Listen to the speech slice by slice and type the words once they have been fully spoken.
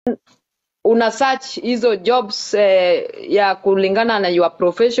una search hizo jobs ya kulingana na your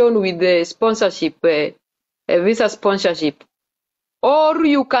profession with the sponsorship, visa sponsorship. Or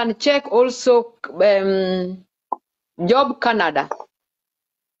you can check also Job Canada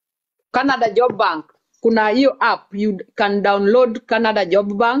Job Bank. Kuna hiyo app, you can download Canada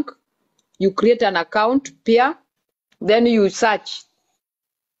Job Bank, you create an account pia, then you search.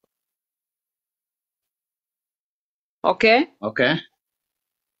 Okay? Okay.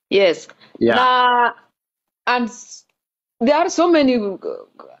 Yes. Yeah. And there are so many,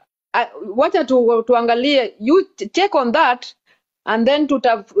 wacha tuangalie, you check on that, and then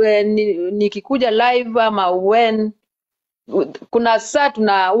nikikuja live ama when, kuna saa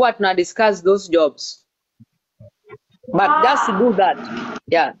huwa tuna discuss those jobs. But just do that.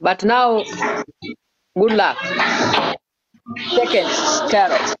 Yeah, but now, good luck. Second,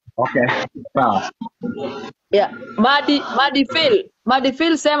 Carol. Okay. Sawa. Yeah, Madi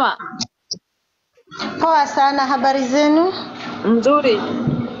Phil sema. Poa sana, habari zenu? Mzuri.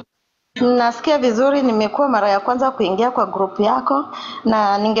 Nasikia vizuri, nimekuwa mara ya kwanza kuingia kwa group yako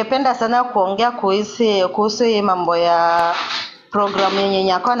na ningependa sana kuongea kuhusu hii mambo ya program yenye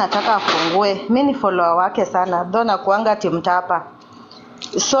Nyako nataka afungue. Mimi ni follower wake sana, though nakuanga timtapa.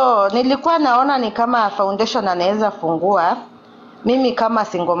 So nilikuwa naona ni kama foundation anaweza fungua. Mimi kama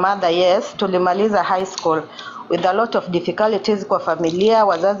single mother, yes, tulimaliza high school with a lot of difficulties kwa familia,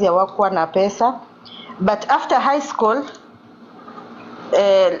 wazazi hawakuwa na pesa. But after high school,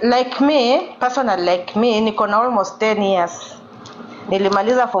 like me, niko na almost 10 years.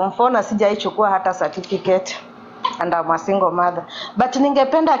 Nilimaliza form 4 na sijaichukua hata certificate, and I'm a single mother. But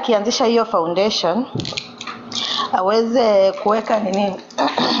ningependa akianzisha hiyo foundation, aweze kuweka nini,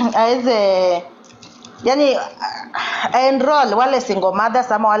 aweze, yani, enroll wale single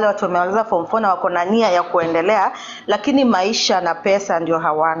mothers ama wale watu wamemaliza form 4 na wako na nia ya kuendelea, lakini maisha na pesa ndio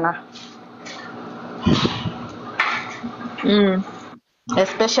hawana.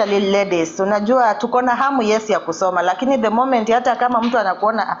 Especially ladies. Unajua tuko na hamu yes ya kusoma, lakini the moment hata kama mtu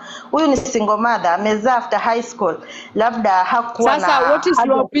anakuona huyu ni single mother amezaa after high school, labda hakuwa na. Sasa what is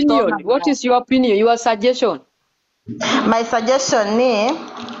your opinion? What is your opinion? Your suggestion? My suggestion ni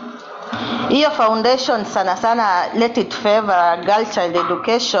hiyo foundation sana let it favor girl child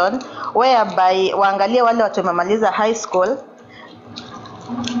education, whereby waangalie wale watu wamemaliza high school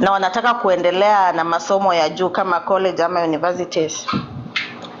na wanataka kuendelea na masomo ya juu kama college ama universities.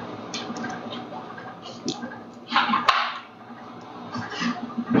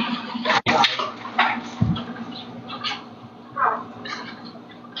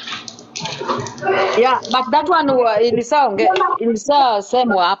 Yeah, but that one ilisa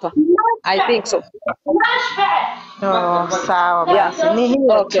semwa hapa. I think so. Oh, sawa basi. Yeah. Ni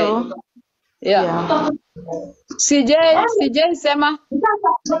hiyo Okay. tu. Yeah. CJ sema.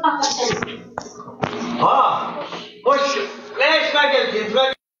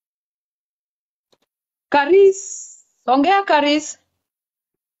 Karis. Ongea Karis.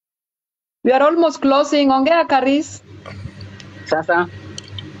 We are almost closing. Ongea Karis. Sasa.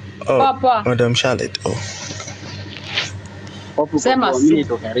 Oh, Papa. Madam Charlotte. Oh. Sema mimi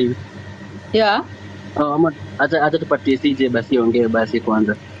ndo karibu. Yeah. Acha tupatie CJ basi ongee basi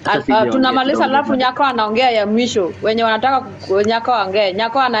kwanza. Tunamaliza alafu Nyako anaongea ya mwisho. Wenye wanataka Nyako aongee.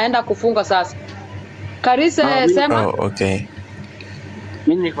 Nyako anaenda kufunga sasa. Karise sema. Oh, okay.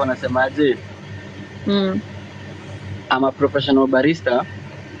 Mimi niko nasemaje? I'm a professional barista.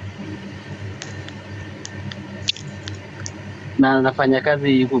 Na nafanya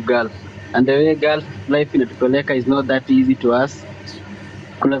kazi huko Gulf. And the way Gulf life inatupeleka is not that easy to us.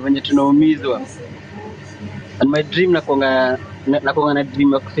 Kuna venye tunaumizwa. And my dream nakuanga na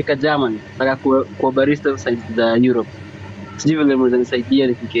dream ya kufika Germany. Nataka kuwa barista side za Europe. Sijui vile mnaweza nisaidia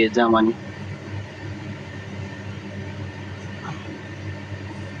nifike Germany.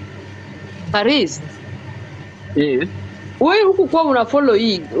 Paris. Yes. Wewe huku kwa una follow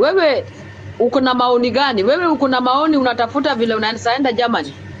hii. Wewe uko na maoni gani? Wewe uko na maoni unatafuta vile unaenda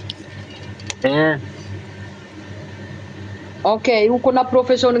Germany? Okay, uko na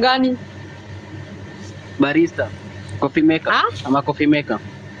profession gani? Barista. Coffee maker. Ama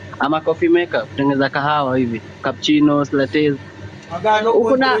coffee maker. Kutengeneza kahawa hivi. Cappuccinos, lattes.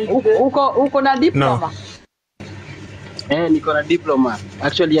 Uko na diploma? No. Niko na diploma.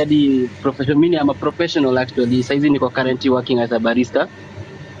 Actually hadi profession, mimi am a professional actually. Saizi niko currently working as a barista.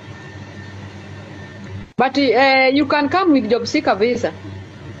 But you can come with job seeker visa.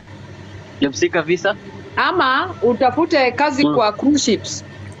 Job seeker visa? Ama utafute kazi kwa cruise ships.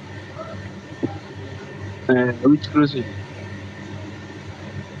 Which cruise ship?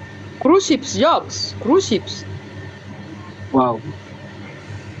 Cruise ships jobs. Cruise ships. Wow.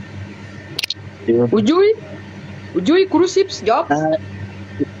 Ujui cruise ships job?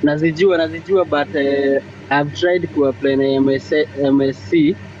 Nazijua but I've tried to apply na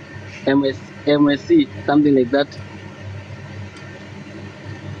MSc something like that.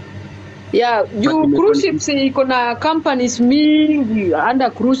 Yeah, cruise ships iko na companies mingi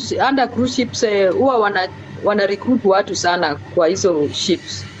under cruise ships huwa wana recruit watu sana kwa hizo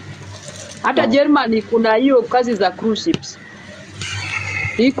ships. Hata Germany kuna hiyo kazi za cruise ships.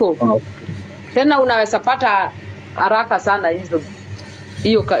 Iko. Tena unaweza pata haraka sana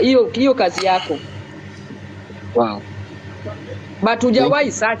hiyo kazi yako. Wow. But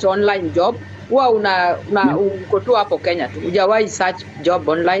hujawahi search online job. Huwa uko tu hapo Kenya tu. Hujawahi search job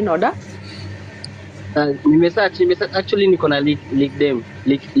online order? Nimesearch actually niko na LinkedIn.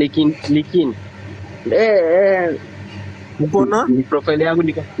 Uko na? Ni profile yangu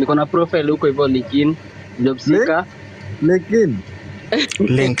niko na profile huko hivyo LinkedIn, job seeker. LinkedIn.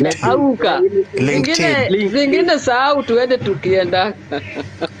 Zingine sahau tuende tukienda.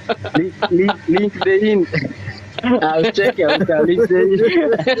 LinkedIn. I'll check out LinkedIn.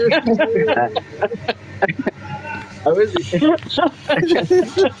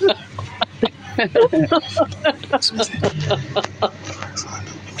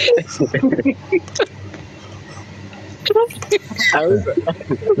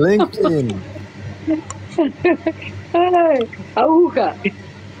 LinkedIn. Auka.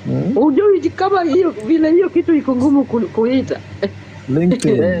 Ujui kama vile hiyo kitu iko ngumu kuita.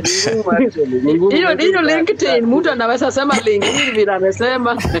 LinkedIn. Hiyo LinkedIn, mtu anaweza sema LinkedIn vile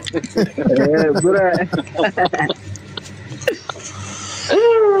amesema. Bora.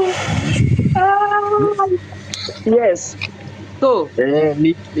 Yes. So,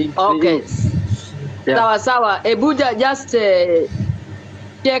 okay. Sawa. Ebuja just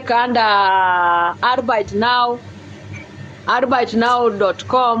check under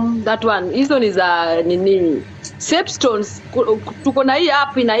arbeitnow.com, that one. Hizo ni za nini? Stepstones. Tuko na hii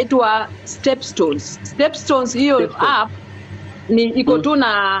app inaitwa Stepstones. Stepstones hiyo app ni iko tu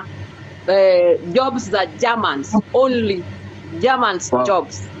na jobs za Germans only. Germans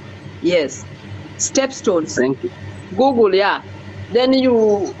jobs. Yes. Stepstones. Thank you. Google, yeah. Then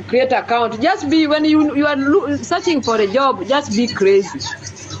you create account. Just be, when you are searching for a job, just be crazy.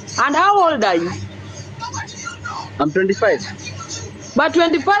 And how old are you? I'm 25. But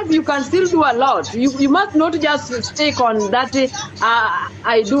 25, you can still do a lot. You must not just stick on that.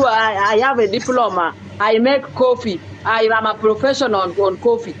 I have a diploma. I make coffee. I am a professional on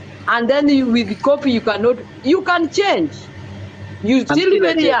coffee. And then with coffee, you can change. You still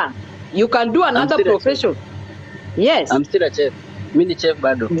very young. You can do another profession. Yes. I'm still a chef. Mimi ni chef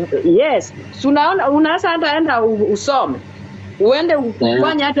bado. Yes. So unaweza enda usome. Uende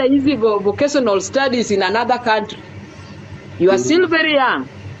ufanye hata hizi vocational studies in another country. You are still very young.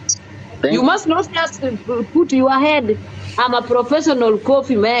 You must not just put your head, I'm a professional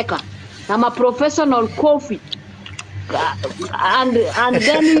coffee maker. I'm a professional coffee. And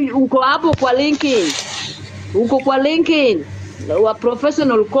then uko hapo kwa LinkedIn. You are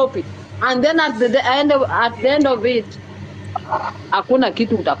professional coffee. And then at the end of it, hakuna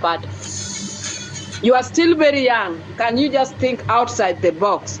kitu utapata. You are still very young. Can you just think outside the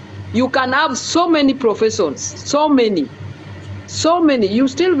box? You can have so many professions, so many. You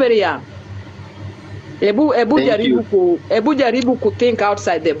still very young. Ebu jaribu ku think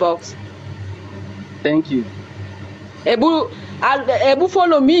outside the box. Thank you. Ebu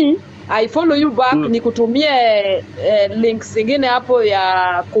follow me. I follow you back. Nikutumie links zingine hapo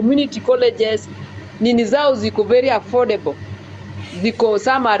ya community colleges. Nini zao ziko very affordable. Ziko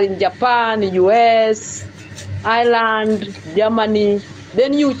some are in Japan, US, Ireland, Germany.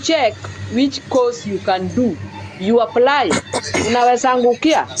 Then you check which course you can do. You apply. Unaweza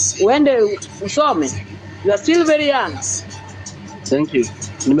angukia. Uende usome. You are still very young. Thank you.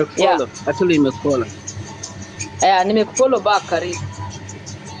 Nimekufollow. Actually nimekufollow. Nimekufollow back karibu.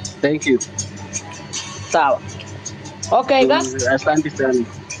 Thank you. Sawa. Okay, guys. Asante sana.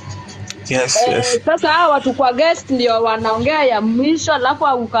 Yes. Sasa hawa watu kwa guest ndio wanaongea ya mwisho, alafu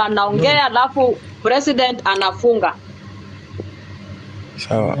ukanaongea, alafu president anafunga.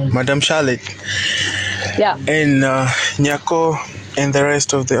 So, Madam Charlotte. Yeah. And Nyako and the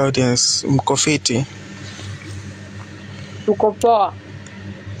rest of the audience, mkofiti. Tuko poa.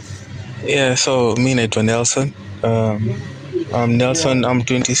 Yeah, so me naitwa Nelson. I'm Nelson, I'm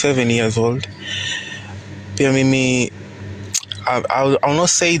 27 years old. Pia mimi I'll not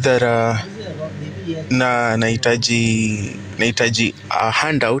say that nahitaji a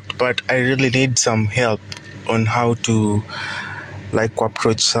handout, but I really need some help on how to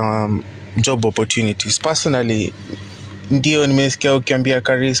approach some job opportunities. Personally, ndio nimesikia ukiambia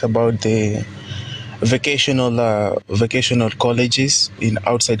Karis about the vocational colleges in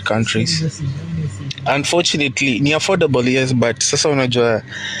outside countries. Unfortunately ni affordable, yes, but sasa unajua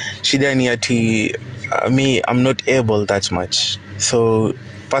shida ni ati me I'm not able that much, so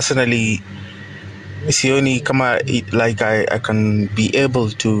personally sioni kama like I can be able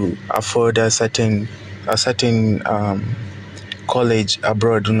to afford a certain college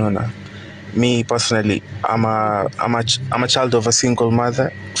abroad, unaona. Me personally, I'm a child of a single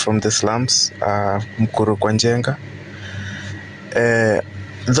mother from the slums, Mkuru kwa Njenga.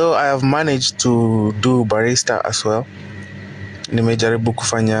 Though I have managed to do barista as well. Nimejaribu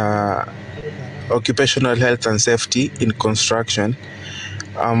kufanya occupational health and safety in construction.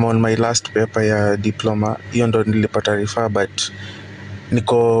 I'm on my last paper ya diploma. Hiyo ndo nilipata refer, but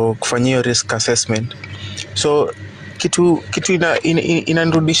niko kufanyia risk assessment. So kitu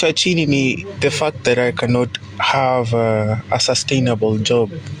inanirudisha chini ni the fact that I cannot have a sustainable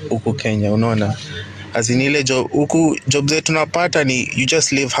job huku Kenya, unaona. As in ile job zetu tunapata ni you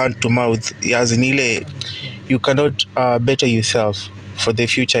just live hand to mouth. As in ile you cannot better yourself for the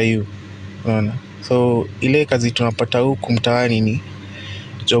future you, unaona. So ile kazi tunapata huku mtaani ni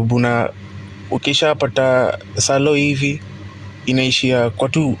job ukishapata salo hivi inaishia kwa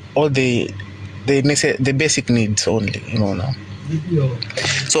tu all the basic needs only, unaona.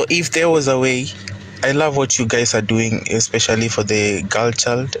 So if there was a way, I love what you guys are doing, especially for the girl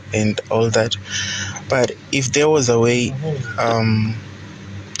child and all that, but if there was a way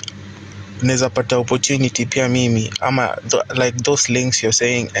neza pata opportunity pia mimi ama like those links you're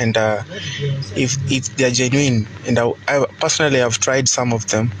saying, and if they're genuine, and I personally have tried some of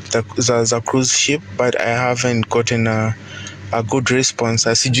them, the cruise ship, but I haven't gotten a good response.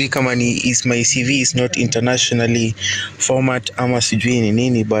 Sijui kama ni is my CV is not internationally format ama sijui ni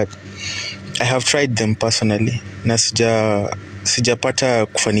nini, but I have tried them personally na sijapata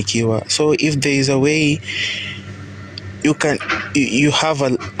kufanikiwa. So if there is a way you have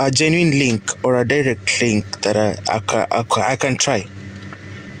a genuine link or a direct link that I can try,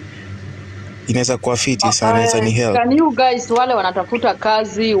 inaweza kuwa fiti sana, inaweza ni help. Can you guys wale wanatafuta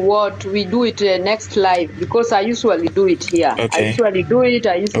kazi, what we do it next live, because I usually do it here. Okay.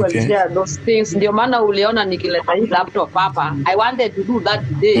 I usually share those things. Ndio maana uliona nikileta hii laptop hapa. I wanted to do that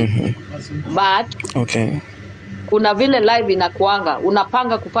today. But kuna vile live inakuanga,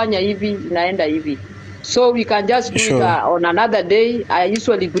 unapanga kufanya hivi, inaenda hivi. So we can just do it on another day. I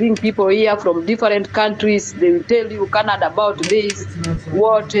usually bring people here from different countries. They will tell you Canada about this,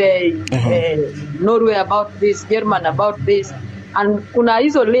 what Norway about this, German about this, and kuna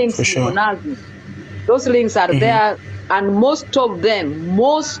hizo links. Those links are there, and most of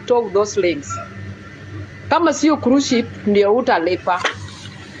those links, kama sio cruise ship ndio utalipa.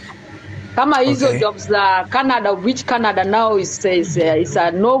 Kama hizo jobs za Canada, which Canada now is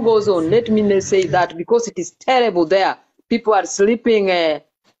a no-go zone. Let me say that, because it is terrible there. People are sleeping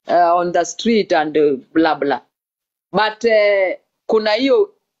on the street and blah blah. But kuna hiyo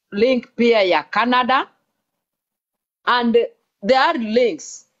link pia ya Canada, and there are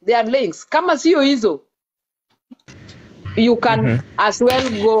links. Kama sio hizo, you can as well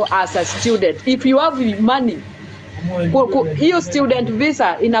go as a student if you have money. Hiyo student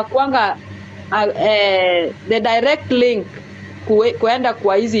visa inakuanga the direct link kuenda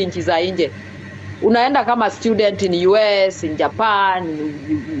kwa hizi nchi za nje. Unaenda kama student in US, in Japan,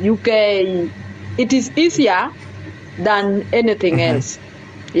 in UK. It is easier than anything else.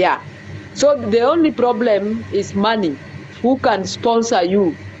 Yeah. So the only problem is money. Who can sponsor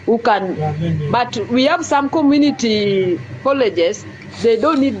you? But we have some community colleges, they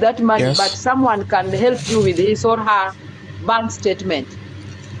don't need that money, but someone can help you with his or her bank statement.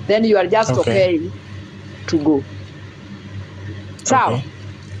 Then you are just okay to go. So,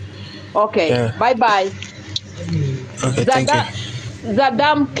 okay. Bye bye. Okay, thank you.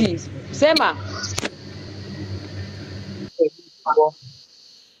 Zadamki, sema.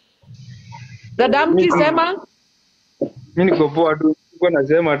 Zadamki, sema. Mimi niko poa tu, niko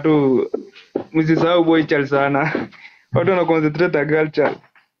nasema tu msisahau boy child sana. Watu wana concentrate girl child.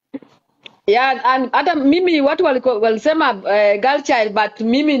 Yeah, and hata mimi watu walisema girl child, but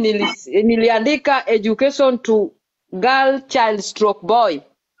mimi niliandika education to girl child stroke boy.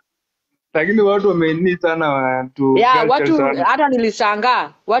 Lakini watu wameni sana tu girl child sana. Hata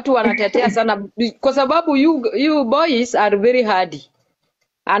nilishangaa watu wanatetea sana kwa sababu you boys are very hardy.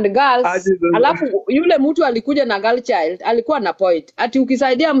 And girls, alafu yule mtu alikuja na girl child alikuwa na point. Ati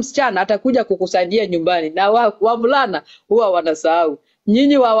ukisaidia msichana atakuja kukusaidia nyumbani, na wavulana huwa wanasahau.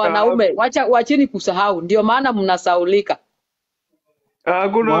 Nyinyi wa wanaume wacheni kusahau, ndio maana mnasaulika.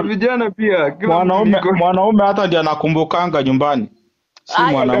 Kuna Mwan- vijana pia, kila mtu Mwanaume iko. mwanaume hata ndiye anakumbukanga nyumbani, si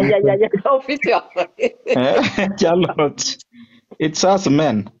mwanamke. Official. Charlotte. It's us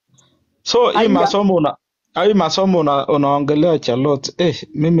men. So Aya. hii masomo unaongelea Charlotte.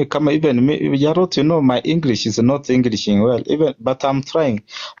 Mimi kama Charlotte, my English is not Englishing well, even but I'm trying.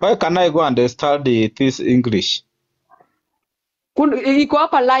 Why can I go and study this English? Iko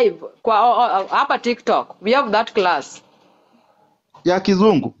hapa live kwa hapa TikTok. We have that class. Ya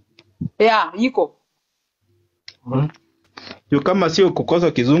kizungu. Yeah, iko. Kama sio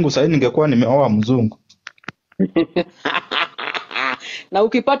kukosa kizungu sasa ningekuwa nimeoa mzungu. Na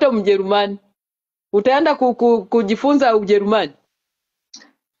ukipata Mjerumani utaenda kujifunza Ujerumani.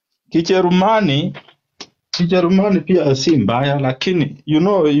 Kijerumani pia si mbaya, lakini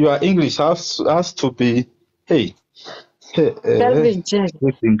your English has to be Kelvin check.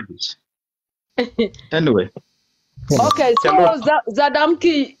 with English. Anyway. Okay, so Charlotte.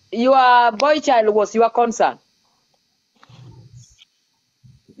 Zadamki, your boy child was your concern.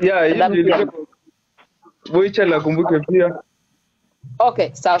 Yeah, hiyo Zadamki. ilikuwa Boycha nakumbuke pia. Okay,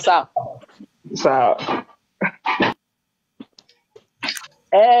 sawa. Sawa.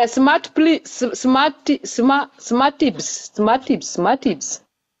 Smart tips.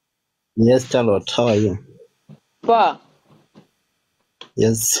 Yes, Charlotte, how are you? Poa.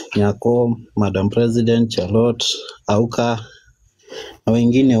 Yes, Nyako, Madam President, Charlotte, Auka, na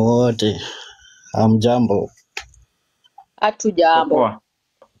wengine wote. Hamjambo. Hatujambo.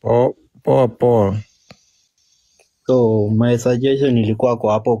 Poa. So, my suggestion ilikuwa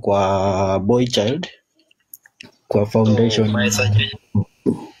kwa hapo kwa boy child, kwa foundation.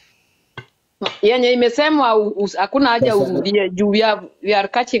 Yenye imesemwa hakuna haja urudie juu we are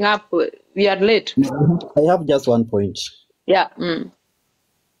catching up, we are late. I have just one point. Yeah.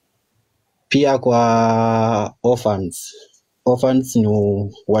 Pia kwa orphans. Orphans ni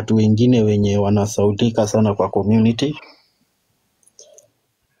watu wengine wenye wanasaulika sana kwa community.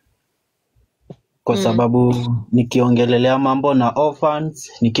 Kwa sababu nikiongelelea mambo na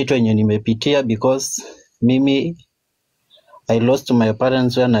orphans ni kitu yenye nimepitia, because mimi I lost my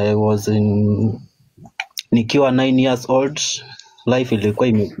parents when I was nikiwa 9 years old. Life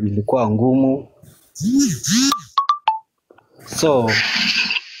ilikuwa ngumu. So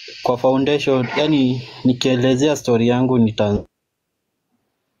kwa foundation, yani nikielezea story yangu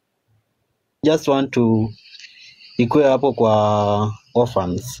just want to ikuwe hapo kwa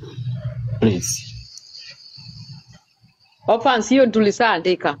orphans, please. Orphans hiyo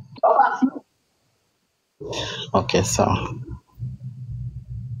tulisaandika. Okay, sawa.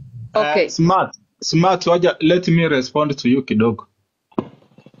 Okay. Smart, waja, let me respond to you kidogo.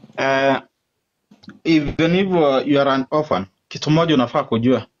 Even if you are an orphan, kitu moja unafaa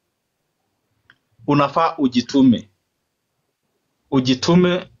kujua. Unafaa ujitume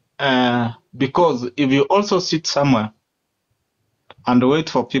because if you also sit somewhere and wait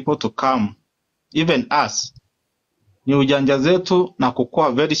for people to come, even us, ni ujanja zetu na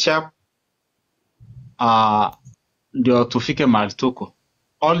kukua very sharp, ndio tufike mahali tuko.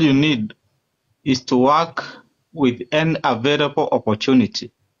 All you need is to work with any available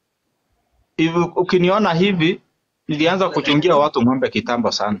opportunity. If ukiniona hivi, nilianza kuchungia watu ng'ombe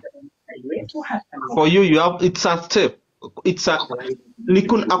kitambo sana. For you it's a step.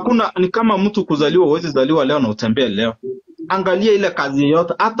 Ni kama mtu kuzaliwa, huwezi zaliwa leo na utembee leo. Angalia ile kazi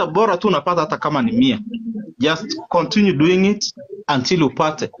yote, hata bora tu unapata, hata kama ni 100. Just continue doing it until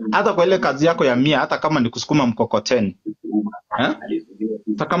upate. Hata kwa ile kazi yako ya 100, hata kama ni kusukuma mkokoteni.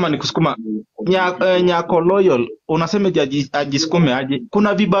 Hata kama ni kusukuma Nyako loyal, unasema ajisukume aje.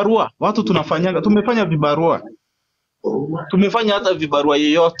 Kuna vibarua, watu tumefanya vibarua. Tumefanya hata vibarua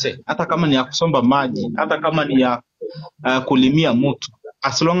yeyote, hata kama ni ya kusomba maji, hata kama ni ya kulimia mtu.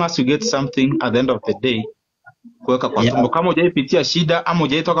 As long as you get something at the end of the day, kuweka kwa tumbo. Kama hujaipitia shida ama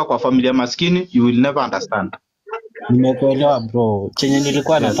hujaitoka kwa familia maskini, you will never understand. Nimekuelewa bro. Chenye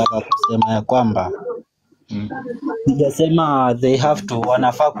nilikuwa nataka kusema ya kwamba sijasema they have to,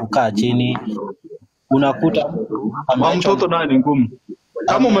 wanafaa kukaa chini. Unakuta mtoto naye ni ngumu.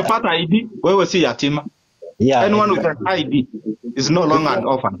 Kama umepata ID, wewe si yatima. Anyone with an ID is no longer an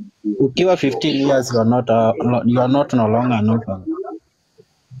orphan. Ukiwa 15 years, you are not no longer an orphan.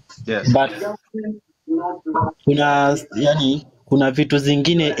 Yes. But kuna vitu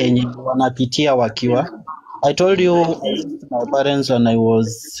zingine enye wanapitia wakiwa. I told you my parents when I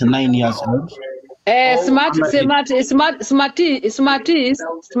was 9 years old. Smart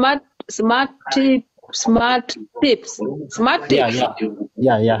tips.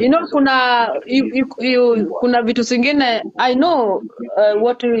 Yeah. You know, kuna vitu zingine. I know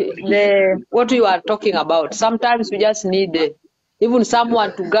what you are talking about. Sometimes we just need even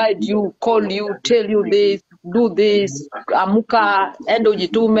someone to guide you, call you, tell you this, do this, amuka, endo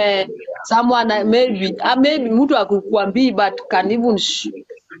jitume, someone maybe mtu akukwambii but can even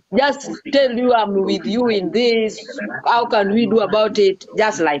just tell you I'm with you in this, how can we do about it,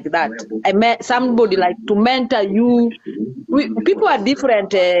 just like that. I met somebody like to mentor you. People are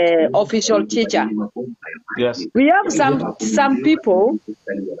different, official teacher. Yes. We have some people,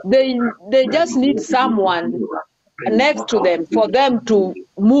 they just need someone next to them for them to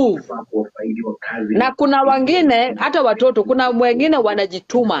move. Na kuna wengine hata watoto, kuna wengine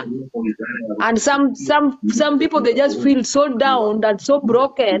wanajituma, and some people they just feel so down and so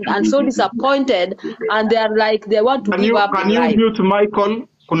broken and so disappointed, and they are like they want to give up in Can you life. mute Michael?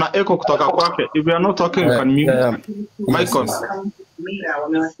 Kuna echo kutoka kwake. If you are not talking, you can mute. Michael.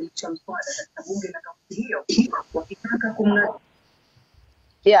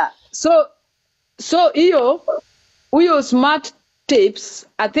 Yeah. So huyo smart tips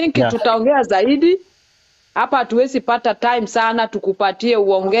I think tutaongea zaidi hapa, hatuwezi pata time sana tukupatie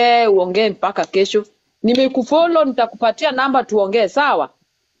uongee mpaka kesho. Nimekufollow, nitakupatia namba tuongee, sawa?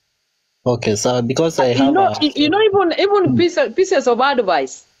 Okay, so because I have even pieces of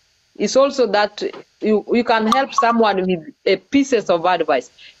advice is also that you can help someone with a pieces of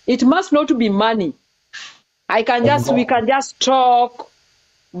advice. It must not be money. We can just talk,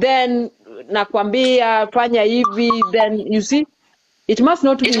 then nakwambia fanya hivi, then you see it must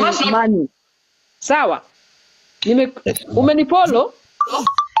not be money. Sawa? Umenifollow?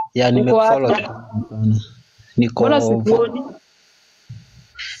 Yeah, nimekufollow. Mbona sikuoni?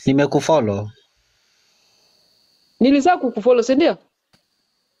 Nimekufollow. Nilisa kukufollow, si ndio?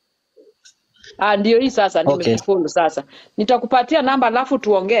 Ndio hii sasa nimekufollow sasa. Nitakupatia namba alafu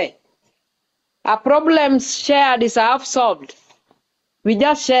tuongee. A problems shared is half solved. We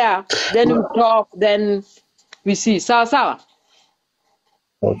just share, then we talk, then we see. Sawa?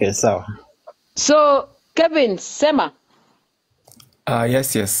 Okay, sawa. So, Kevin, sema.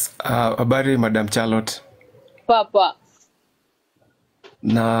 Yes. Habari Madam Charlotte. Papa.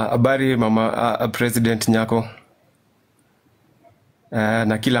 Na habari Mama President Nyako.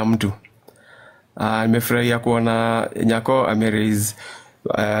 Na kila mtu. Nimefurahia kuona Nyako ameraise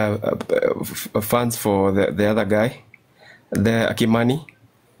funds for the other guy, the Akimani,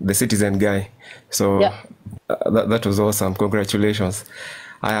 the citizen guy. So that was awesome. Congratulations.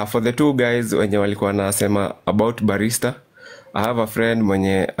 For the two guys wenye walikuwa nasema about barista, I have a friend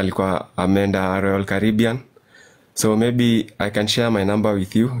mwenye alikuwa ameenda Royal Caribbean. So maybe I can share my number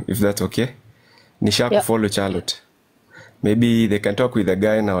with you if that's okay. Nisha kufollow Charlotte. Maybe they can talk with the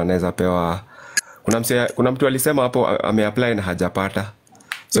guy na wanaweza pewa. Kuna mtu alisema hapo ameapply na hajapata.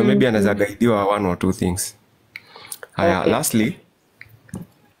 So maybe anaweza guidiwa one or two things. Haya,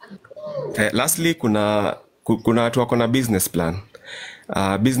 lastly kuna watu wako na business plan.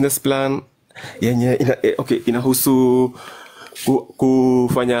 Business plan yenye inahusu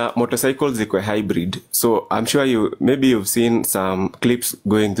kufanya motorcycles zikwe hybrid. So I'm sure you've seen some clips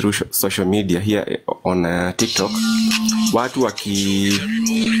going through social media here on TikTok. Watu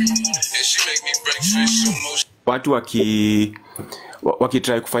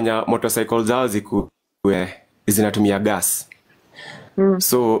wakitry kufanya motorcycles zao zinatumia gas.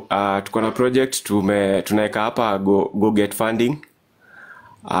 So tuko na project tunaweka hapa go get funding.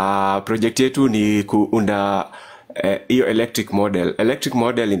 Project yetu ni kuunda hiyo electric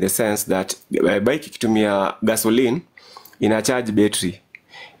model in the sense that bike ikitumia gasoline ina charge battery.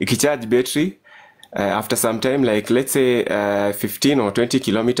 Ikicharge battery after some time, like let's say 15 or 20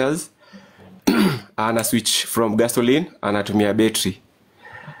 kilometers, ana switch from gasoline anatumia battery.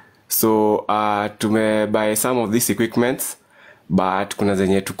 So buy some of these equipments, but kuna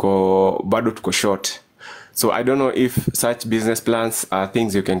zenye bado tuko short. So I don't know if such business plans are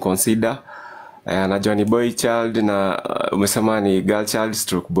things you can consider. Na Johnny boy child na umesema ni girl child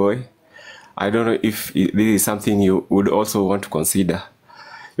stroke boy. I don't know if this is something you would also want to consider.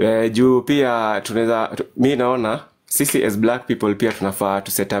 Juu pia mi naona sisi as black people pia tunafaa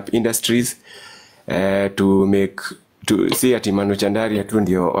to set up industries to see ati Manu Chandaria tu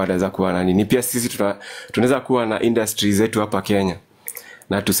ndio wanaweza kuwa na nini. Pia sisi tunaweza kuwa na industries zetu hapa Kenya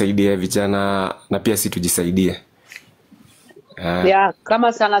na tusaidie vijana na pia sisi tujisaidie.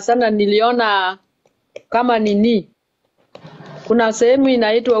 Kama sana niliona kama kuna sehemu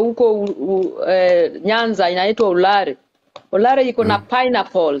inaitwa huko Nyanza inaitwa Ulare iko na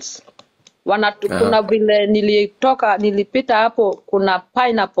pineapples. Kuna vile nilipita hapo, kuna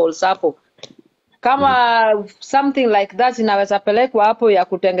pineapples hapo. Kama something like that inaweza pelekwa hapo ya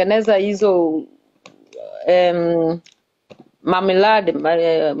kutengeneza hizo marmalade,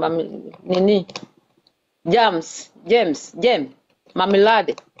 jam.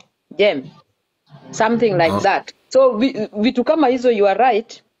 marmalade, jam, something like that. So vitu kama hizo, you are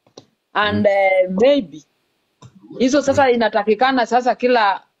right, and maybe hizo sasa inatakikana sasa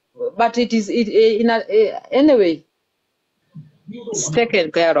kila, but it is anyway, it's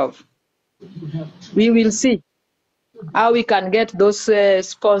taken care of. We will see how we can get those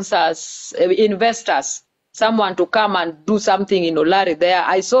sponsors, investors, someone to come and do something in Olare there.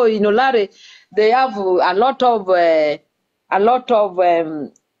 I saw in Olare they have a lot of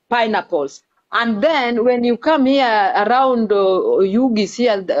pineapples. And then when you come here around Yugis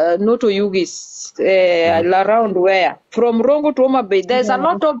here, not Yugis, around where? From Rongo to Homa Bay, there's a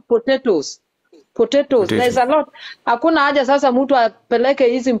lot of potatoes. There's a lot. Hakuna haja sasa mtu apeleke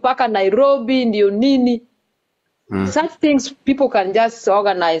hizi mpaka Nairobi ndio nini. Such things people can just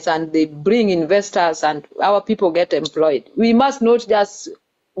organize and they bring investors and our people get employed. We must not just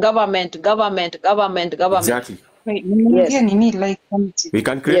government. Exactly. Yes. We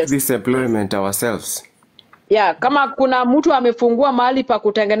can create this employment ourselves. Yeah, kama kuna mtu amefungua mahali pa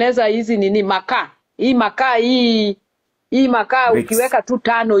kutengeneza hizi nini makaa. Hii makaa ukiweka tu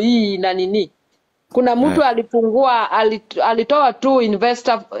 5 hii na nini. Kuna mtu alifungua, alitoa tu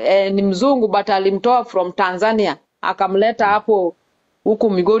investor ni mzungu, but alimtoa from Tanzania akamleta hapo huku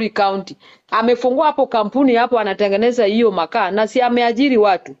Migori County. Amefungua hapo kampuni hapo, anatengeneza hiyo makaa na si ameajiri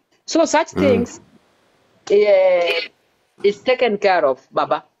watu. So such things is taken care of,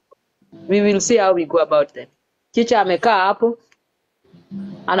 baba. We will see how we go about them. Chicha amekaa hapo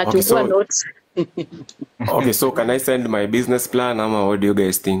anachukua notes. Okay, so can I send my business plan ama what do you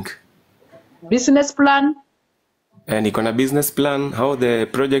guys think? Business plan? Niko na business plan, how the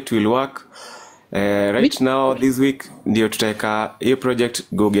project will work. Right now, this week, ndio tutaweka hiyo project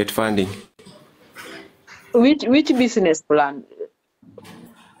go get funding. Which business plan?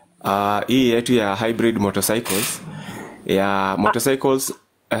 Hii yetu ya hybrid motorcycles. Ya motorcycles.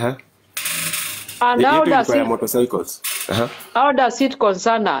 And how does it, motorcycles. How does it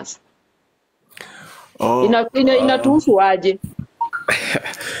concern us? Oh, inatuhusu aje?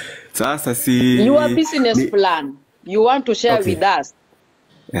 Sasa si your business plan you want to share with us.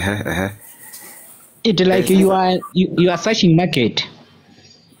 It like you are searching market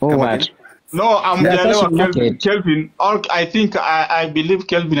or what? No, I'm Kelvin. I think I believe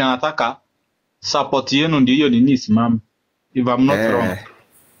Kelvin anataka support yenu ndio hiyo nini simama, if I'm not wrong.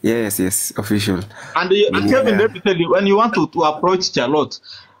 Yes, official. And Kelvin, let me tell you, when you want to approach Charlotte,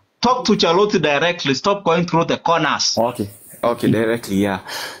 talk to Charlotte directly. Stop going through the corners. Okay, directly, yeah.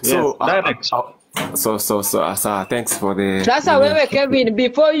 So, direct. So, thanks for the... Sasa wewe Kevin,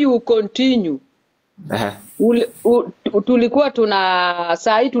 before you continue,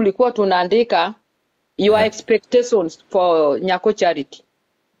 tulikuwa tunaandika your expectations for Nyako charity.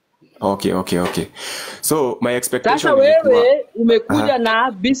 Okay. So, my expectation... Sasa wewe umekuja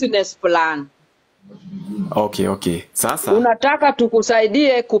na business plan. Okay. Sasa... Unataka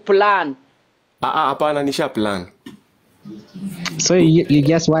tukusaidie kuplan. Hapana, nisha plan. So you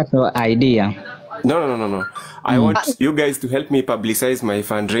just want the idea? No. I want you guys to help me publicize my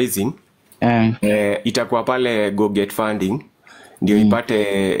fundraising. Itakuwa pale go get funding. Ndio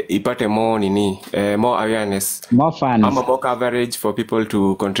ipate more more awareness. More funds. Ama more coverage for people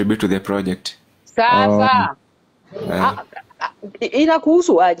to contribute to the project. Sasa.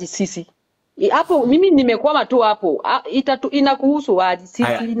 Inakuhusu aje sisi? Hapo mimi nimekwama tu hapo. Inakuhusu aje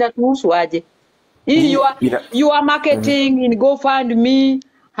sisi? Inatuhusu aje? You are marketing in GoFundMe.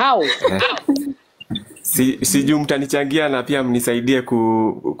 How? Siju mtanichangia na pia mnisaidie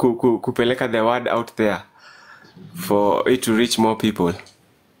kupeleka the word out there for it to reach more people.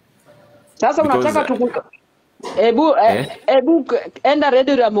 Sasa unataka Ebu enda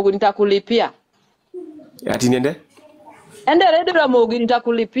Radio Ramogi nitakulipia. Ati niende? Enda Radio Ramogi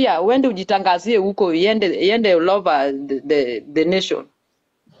nitakulipia. Uende ujitangazie huko, iende all over the nation.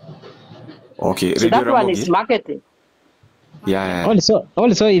 Okay, so that one is marketing. Yeah.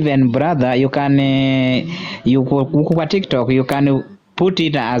 Also even brother, you can you kwa TikTok you can put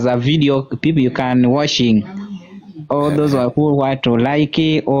it as a video. People you can watching. All those who want to like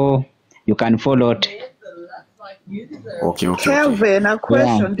it, or you can follow it. Okay. Kelvin, a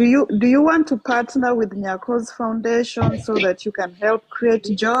question. Yeah. Do you want to partner with Nyako's foundation so that you can help create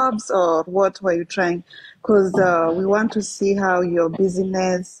jobs, or what were you trying? Because we want to see how your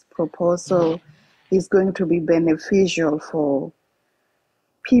business proposal is going to be beneficial for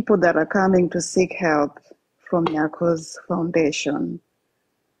people that are coming to seek help from Nyako's foundation.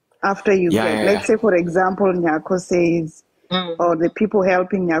 After you let's say, for example, Nyako says, or the people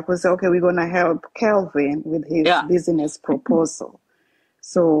helping Nyako say, okay, we're going to help Kelvin with his business proposal.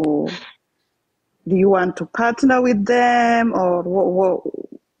 So Do you want to partner with them, or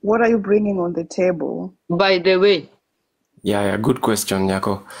what are you bringing on the table? By the way, Yeah, good question,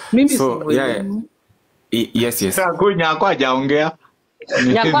 Nyako. mimi So, yes. Nyako hajaongea.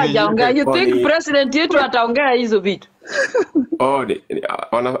 Nyako hajaongea. You think president yetu ataongea hizo vitu?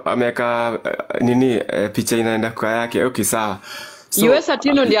 Ameka nini picha inaenda kwa yake. Okay, sawa. So, Eunice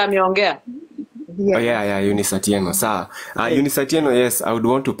Atieno ndiye ameongea. Eunice Atieno. Sawa. Eunice Atieno, yes, I would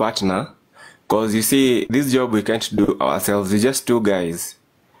want to partner. Because you see, this job we can't do ourselves. We're just two guys.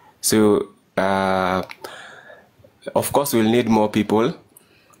 So, of course, we'll need more people.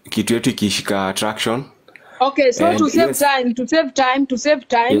 Kitu yetu ikishika attraction. Okay, so to save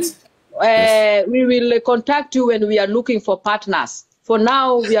time, we will contact you when we are looking for partners. For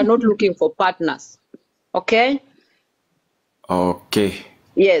now, we are not looking for partners. Okay? Okay.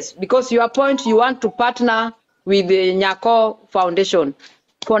 Yes, because your point, you want to partner with the Nyako Foundation.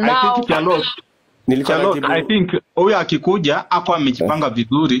 For now, I think huyu akikuja hapo amejipanga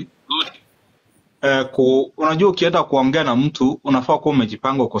vizuri. Unajua ukienda kuongea na mtu unafaa kuwa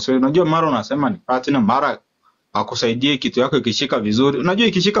umejipanga kwa sababu unajua mara unasema ni partner, mara akusaidie kitu yako ikishika vizuri. Unajua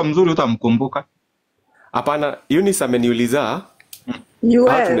ikishika mzuri utamkumbuka. Hapana, Eunice ameniuliza how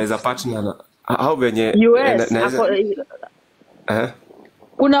tunaweza partner na how venye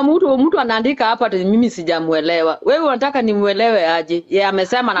kuna mtu anaandika hapa ati mimi sijamuelewa. Wewe unataka nimuelewe aje? Yeye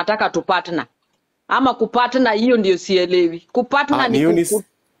amesema nataka tu partner. Ama kupartner hiyo ndio sielewi. Kupartner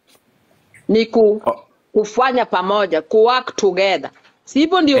ni kufanya pamoja, work together. Si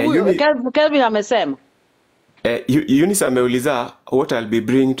hivyo ndio huyo Kelvin amesema. Eunice ameuliza what I'll be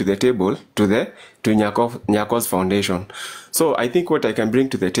bringing to the table to Nyako's foundation. So I think what I can bring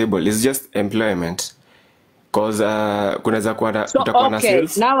to the table is just employment. Because kunaweza kuwa na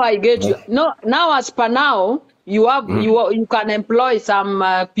sales. Now I get you. No, now as per now you have you can employ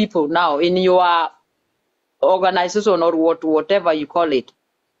some people now in your organization or whatever you call it.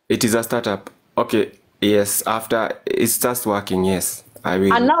 It is a startup. Okay. Yes. After it starts working, yes, I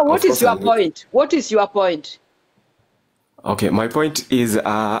will. And now, what is your point? What is your point? Okay, my point is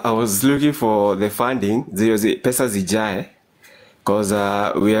I was looking for the funding. Pesa zijae, because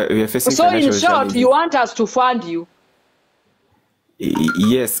we are facing. So in short, challenges. You want us to fund you?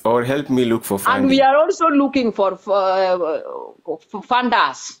 Yes, or help me look for funding. And we are also looking for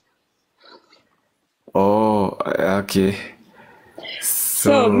funders. Oh, okay.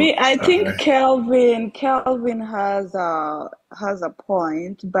 So I think Kelvin has a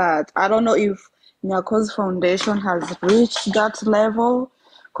point, but I don't know if Nyako's foundation has reached that level,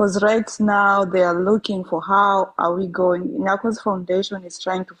 because right now they are looking for how are we going. Nyako's foundation is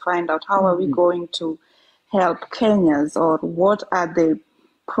trying to find out how are we going to help Kenyans, or what are the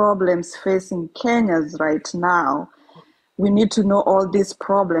problems facing Kenyans right now. We need to know all these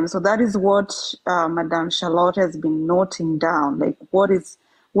problems. So that is what Madame Charlotte has been noting down. Like, what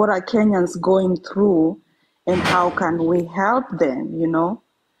are Kenyans going through, and how can we help them, you know?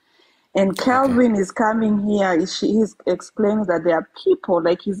 And Kelvin is coming here. He's explaining that there are people,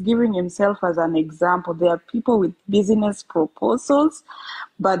 like he's giving himself as an example. There are people with business proposals,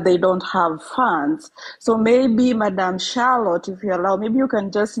 but they don't have funds. So maybe, Madame Charlotte, if you allow, maybe you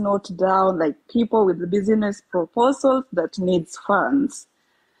can just note down like people with business proposals that needs funds.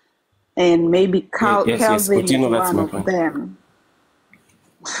 And maybe Kelvin is one of them.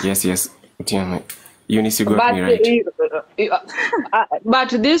 Yes. Eunice, you got me right. But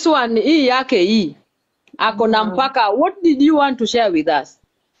this one, akona mpaka. What did you want to share with us?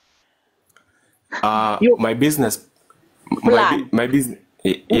 My business plan. My business.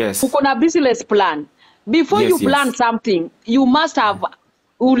 Yes. Ukona business plan. Before you plan something, you must have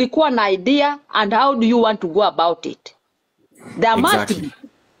ulikuwa na idea, and how do you want to go about it? There must be.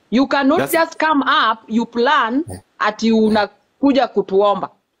 You cannot just come up, you plan, ati unakuja kutuomba.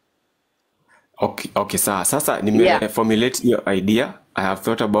 Okay, sasa formulate your idea. I have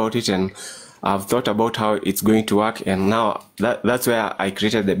thought about it, and I've thought about how it's going to work, and now that's where I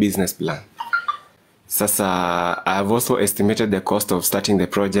created the business plan. Sasa I have also estimated the cost of starting the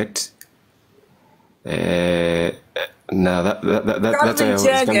project. Now that's why I was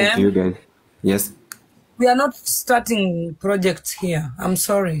coming to you guys. Yes. We are not starting projects here. I'm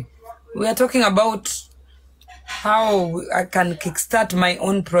sorry. We are talking about how I can kickstart my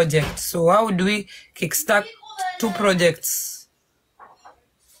own project. So how do we kickstart two projects?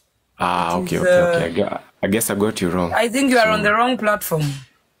 Okay. I guess I got you wrong. I think you are on the wrong platform.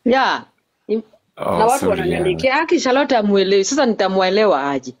 Yeah. Na watu wananiandikia aki Charlotte amuelewi. Sasa nitamuelewa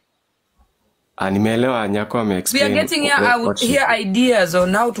aje? Nimeelewa Nyako ame explain. We are getting here ideas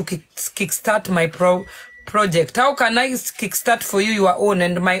on how to kickstart my project? How can I kickstart for you your own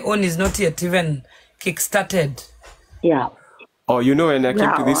and my own is not yet even kickstarted? Yeah. Oh, you know, when I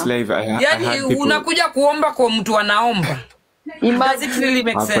came to this live, I had Yani people. unakuja kuomba kwa mtu anaomba. Does it really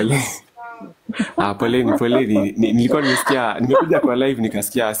make sense? Poleni. Nilikuwa nimekuja kwa live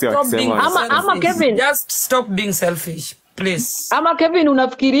nikasikia sio akisema. Ama Kevin, just stop being selfish, please. Ama Kevin,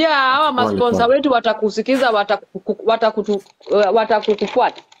 unafikiria hawa masponsor wetu watakusikiza, watakufuata?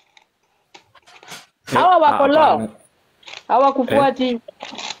 Hawa wako low. Hawakufuati.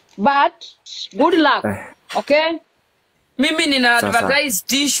 But good luck. Okay? Mimi nina advertise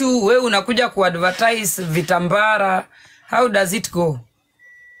tissue, wewe unakuja kuadvertise vitambara. How does it go?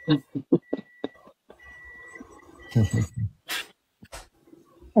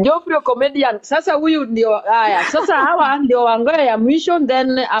 Geoffrey comedian. Sasa huyu ndio haya. Sasa hawa ndio wangoe ya mwisho,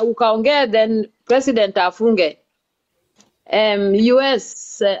 then ukaongea, then president afunge.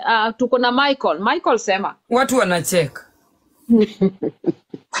 US tuko na Michael sema. Watu wanacheka.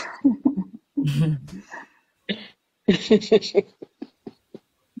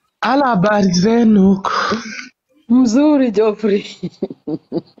 Ala, habari zenu? Mzuri Geoffrey.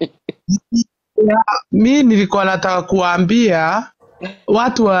 Mi nilikuwa nataka kuambia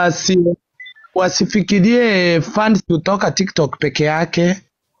watu wasifikirie funds kutoka TikTok peke yake.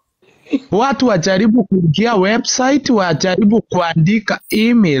 Watu wajaribu kuingia website, wajaribu kuandika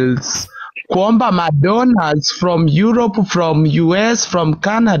emails, kuomba madonors from Europe, from US, from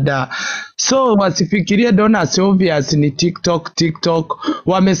Canada. So wasifikirie donors obvious ni TikTok.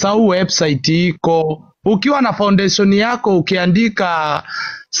 Wamesahau website iko. Ukiwa na foundation yako ukiandika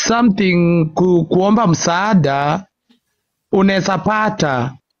something kuomba msaada unaweza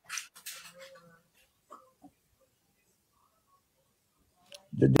pata.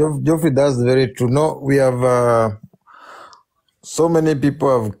 Geoffrey, that's very true. No, we have so many people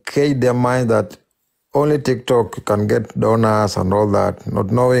have carried their mind that only TikTok can get donors and all that,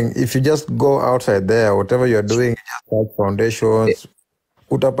 not knowing if you just go outside there, whatever you're doing, just start foundations,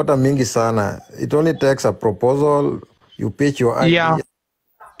 utapata mingi sana. It only takes a proposal, you pitch your idea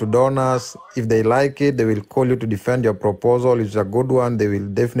to donors. If they like it, they will call you to defend your proposal. If it's a good one, they will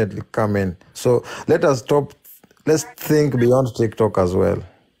definitely come in. So let's think beyond TikTok as well.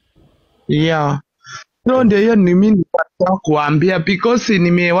 Yeah. No, ndio hiyo ni mimi nataka kuambia, because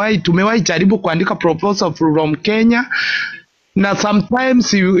tumewahi jaribu kuandika proposal from Kenya, na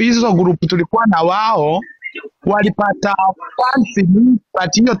sometimes hizo group tulikuwa na wao walipata funds,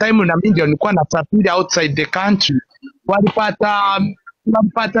 but hiyo time na mimi ndio nilikuwa nasafiri outside the country. Walipata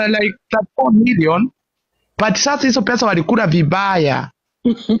like 4 million, but sasa hizo pesa walikula vibaya.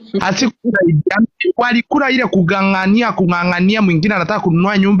 Walikula ile kung'ang'ania, mwingine anataka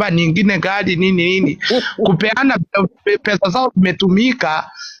kununua nyumba, nyingine gari, nini kupeana pesa zao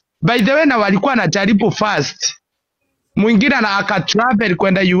zimetumika. By the way, na walikuwa na jaribu fast, mwingine akatravel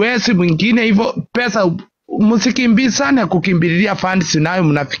kwenda US, mwingine hivyo. Pesa msikimbizane kukimbilia funds nayo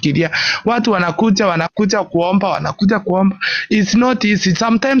mnafikiria watu wanakuja kuomba. It's not easy.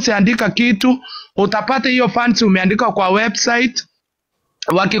 Sometimes andika kitu utapata hiyo funds umeandika kwa website.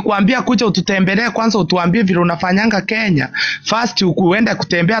 Wakikwambia kuja ututembelee kwanza, utuambie vile unafanyanga Kenya. First uende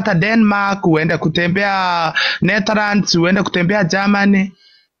kutembea hata Denmark, uende kutembea Netherlands, uende kutembea Germany.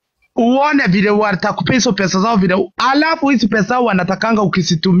 Uone vile watakupea hizo pesa zao vile. Alafu hizo pesa zao wanatakanga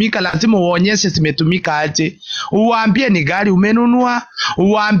ukisitumika lazima uonyeshe zimetumika aje. Uwaambie ni gari umenunua,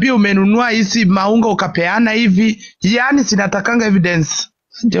 uwaambie umenunua hizi maunga ukapeana hivi. Yani sinatakanga evidence.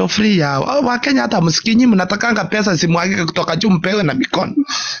 Geoffrey yao. Wakenya hata msikinyi mnatakanga pesa simwagike kutoka juu mpewe na mikono.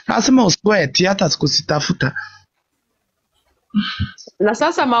 Lazima usweat hata sikusitafuta. Na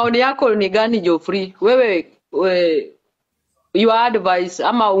sasa maoni yako ni gani Geoffrey? Wewe your advice,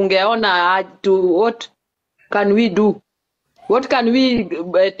 ama ungeona to what can we do? What can we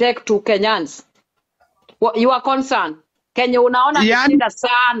take to Kenyans? You are concerned. Kenya unaona ni shida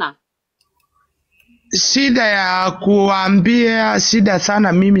sana. Shida ya kuambia shida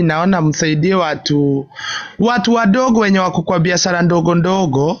sana, mimi naona msaidie watu wadogo wenye wako kwa biashara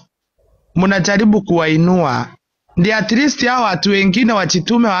ndogo, mnajaribu kuwainua. Ndio at least hao watu wengine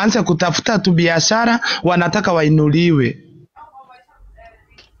wachitume waanze kutafuta tu biashara, wanataka wainuliwe.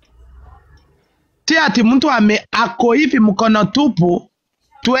 Si ati mtu ako hivi mkono tupu,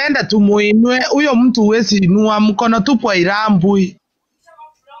 tuende tumuinue. Huyo mtu huwezi inua mkono tupu, hairambui.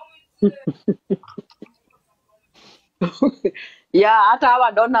 Ya hata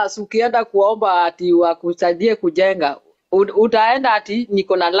hawa donors ukienda kuomba ati wakusaidie kujenga, utaenda ati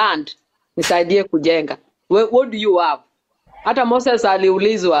niko na land nisaidie kujenga. What do you have? Hata Moses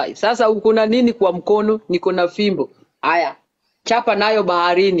aliulizwa, sasa ukuna nini kwa mkono? Niko na fimbo. Haya, chapa nayo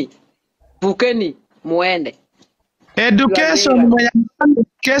baharini. Vukeni. muende.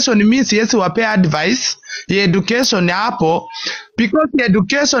 Education mimi siwezi wapea advice ya education hapo, because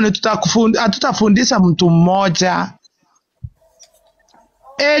education hatutafundisha mtu mmoja.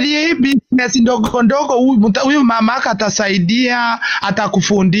 Hii business ndogo ndogo huyu mama atasaidia,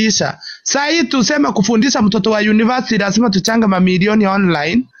 atakufundisha. Sasa hii tuseme kufundisha mtoto wa university lazima tuchange mamilioni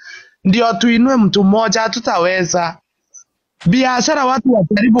online ndio tuinue mtu mmoja, hatutaweza. Biashara watu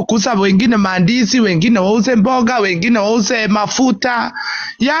wajaribu kuuza, wengine mandizi, wengine wauze mboga, wengine wauze mafuta.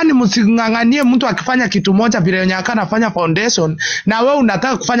 Yani msinganganie mtu akifanya kitu moja vile Nyako anafanya foundation na wewe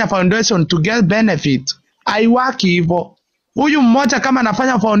unataka kufanya foundation to get benefit. Haiwaki hivyo. Huyu mmoja kama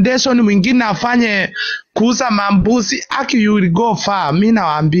anafanya foundation, mwingine afanye kuuza mambuzi, you will go far, mimi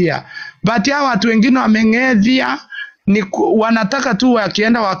nawaambia. But hao watu wengine wameng'edhia, wanataka tu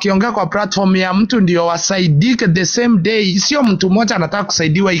wakienda wakiongea kwa platform ya mtu ndio wasaidike the same day. Sio mtu mmoja anataka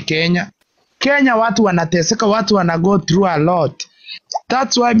kusaidiwa hii Kenya. Kenya watu wanateseka, watu wana go through a lot.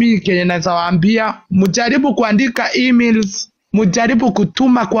 That's why mimi Kenya naweza waambia mjaribu kuandika emails, mjaribu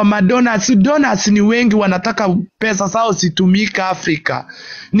kutuma kwa madonors. Donors ni wengi, wanataka pesa zao zitumike Afrika.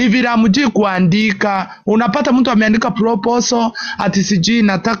 Ni vile mjui kuandika. Unapata mtu ameandika proposal ati sijui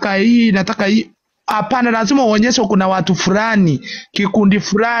nataka hii, nataka hii. Hapana, lazima uonyeshe kuna watu fulani, kikundi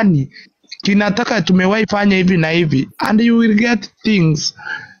fulani kinataka tumewahi fanya hivi na hivi, and you will get things.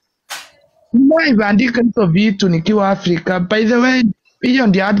 Mimi andika hizo vitu nikiwa Afrika. By the way, hiyo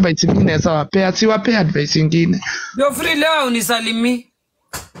ndio advice nyingine naweza wapea, si wapea advice nyingine. Geoffrey leo unisalimi.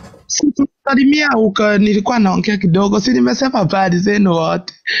 Salimia nilikuwa naongea kidogo, si nimesema habari zenu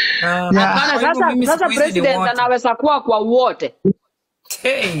wote. Sasa president anaweza kuwa kwa wote.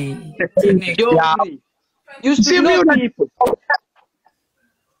 Hey, you should know people.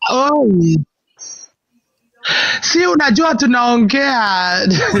 Oh. Si unajua tunaongea.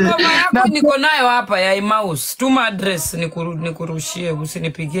 Ngoma yako niko nayo hapa ya mouse. Tuma address nikurushie,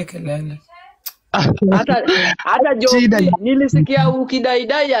 usinipigie kelele. Hata Jobi nilisikia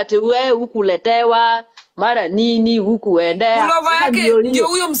ukidaidai ati wewe hukuletewa mara nini hukuendea. Ngoma yake ndio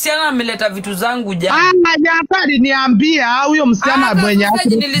huyo msichana ameleta vitu zangu jana. Nyako aliniambia huyo msichana mwenye.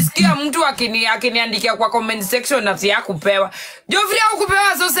 Nilisikia mtu akiniandikia kwa comment section na si kupewa. Geoffrey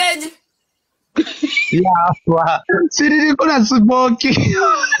hukupewa sausage? Ya, siri kuna smoky.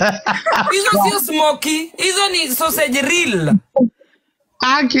 Hizo sio smoky, hizo ni sausage real.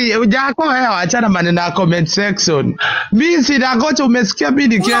 Nyako wewe achana maneno ya comment section. Mimi sina gocha, umesikia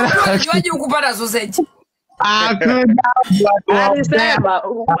mimi nikiona. Unajuaje ukupata sausage? Alisema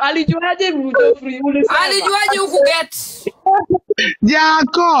alijuaje Geoffrey? Alijuaje ukuget?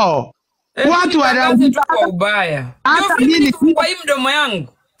 Nyako. Watu wanauza ubaya. Hata mimi kwa hii mdomo yangu.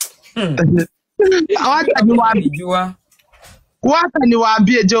 Wata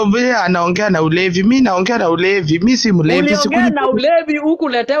niwaambie Jovi anaongea na ulevi. Mimi naongea na ulevi. Mimi si mlevi. Uliongea na ulevi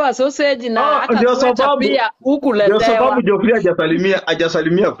hukuletewa sausage na hata ndio sababu pia hukuletewa. Ndio sababu Jovi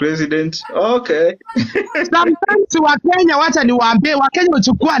hajasalimia president. Okay. Sometimes wa Kenya wacha niwaambie, wa Kenya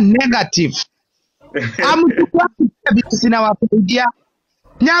uchukua negative. Amchukua vitu sinawasaidia.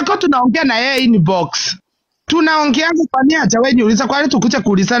 Nyako tunaongea na yeye inbox. Tunaongea kwa nini hajawahi niuliza, kwa nini tukuja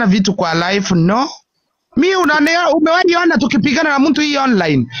kuulizana vitu kwa live? No. Mimi umewahi ona tukipigana na mtu hii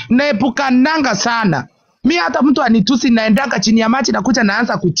online? Naepukananga sana. Mimi hata mtu anitusi naendanga chini ya maji na kuja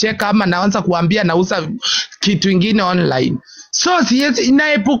naanza kucheka ama naanza kuambia nauza kitu kingine online. So siwezi,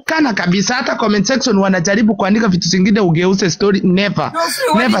 naepukana kabisa. Hata comment section wanajaribu kuandika vitu zingine ugeuze story, never.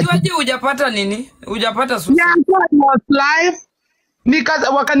 Never. Hujapata nini? Hujapata susi. Yeah, it was live.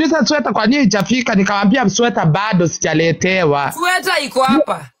 Wakaniuliza sweta kwa nini haijafika, nikamwambia sweta bado sijaletewa. Sweta iko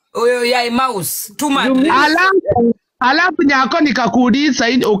hapa. Ya mouse. Tuma. Alafu Nyako nikakuuliza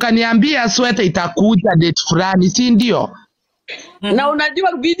ukaniambia sweta itakuja date fulani, si ndio? Na unajua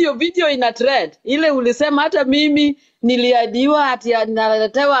video ina trend. Ile ulisema hata mimi niliadiwa ati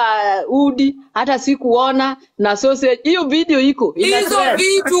naletewa udi hata sikuona na sausage. Hiyo video iko. Hizo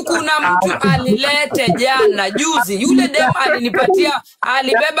vitu kuna mtu alilete jana juzi. Yule dem alinipatia,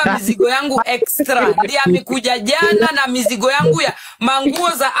 alibeba mizigo yangu extra. Ndiye amekuja jana na mizigo yangu ya manguo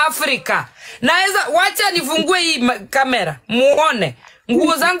za Afrika. Naweza wacha nifungue hii kamera muone.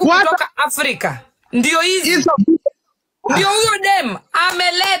 Nguo zangu kutoka Afrika. Ndio hizi. Ndio huyo dem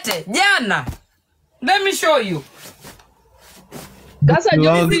amelete jana. Let me show you. Sasa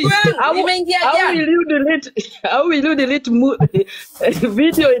Jovi, how will you delete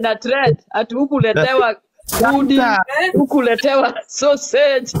video in a thread? Ati hukuletewa food, hukuletewa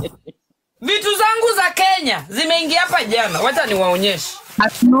sausage. Vitu zangu za Kenya zimeingia hapa jana. Wacha niwaonyeshe.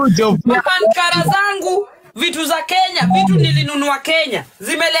 Ankara zangu, vitu za Kenya, vitu nilinunua Kenya,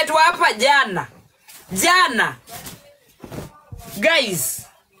 zimeletwa hapa jana. Jana. Guys,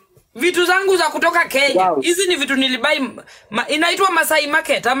 vitu zangu za kutoka Kenya. Hizi ni vitu nilibai inaitwa Masai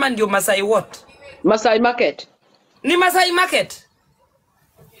Market ama ndio Masai what? Masai Market. Ni Masai Market.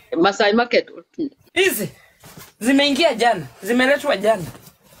 Masai Market. Hizi zimeingia jana, zimeletwa jana.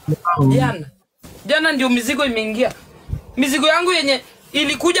 Jana ndio mizigo imeingia. Mizigo yangu yenye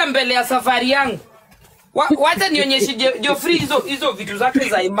ilikuja mbele ya safari yangu. Wacha nionyeshe Geoffrey hizo vitu zake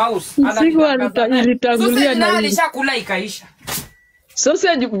za mouse. Mizigo ilitangulia na alishakula ikaisha.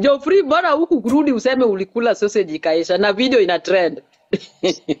 Sausage Geoffrey, bora huku kurudi useme ulikula sausage ikaisha na video ina trend.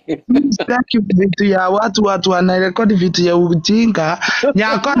 Sitaki vitu ya watu wanarekodi vitu ya ujinga.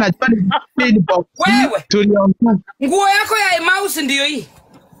 Nyako anajua ni box. Wewe. Nguo yako ya mouse ndio hii.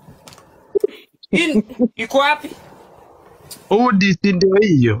 Iko wapi? Udi si ndio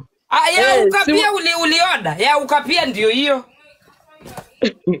hiyo. Ya ukapia ulioda. Ya ukapia ndio hiyo.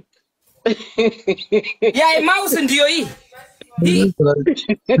 Ya mouse ndio hii.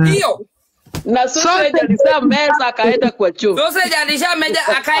 Hiyo. Na sausage alishameza akaenda kwa choo. Sausage alishameza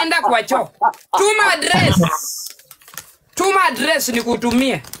akaenda kwa choo. Tuma address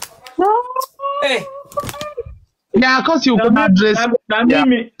nikutumie. Nyako si uko na address.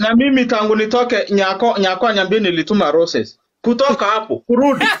 Na mimi tangu nitoke Nyako anyambie nilituma roses. Kutoka hapo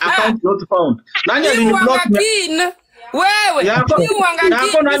kurudi account not found. Nani aliniblock? Wewe,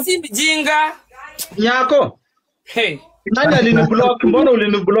 Nyako si mjinga. Nyako. Nani aliniblock? Mbona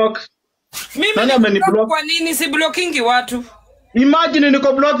uliniblock? Nani ameniblock? Kwa nini si blockingi watu? Imagine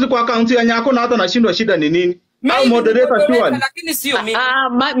niko blocked kwa account ya Nyako na hata nashindwa shida ni nini? Au moderator tu lakini sio mimi.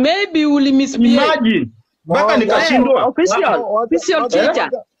 Maybe ulimisbehave. Imagine. Baka nikashindwa. Official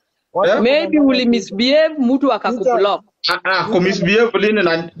teacher. Maybe ulimisbehave mtu akakublock. Kumisbehave lini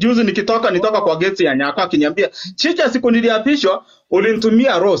na juzi nitoka kwa gate ya Nyako akiniambia, "Chicha siku niliapishwa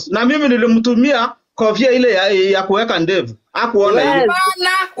ulinitumia rose." Na mimi nilimtumia kofia ile ya kuweka ndevu. Hakuona hiyo.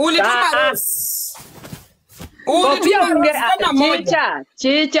 Bana, ulituma rose.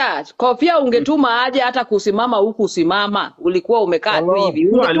 Chicha, kofia ungetuma aje hata kusimama huku simama. Ulikuwa umekaa tu hivi.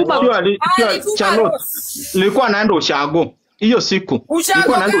 Nilikuwa naenda ushago. Hiyo siku.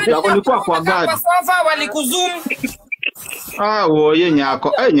 Nilikuwa naenda ushago, nilikuwa kwa gari. Kwa sofa walikuzoom. Woye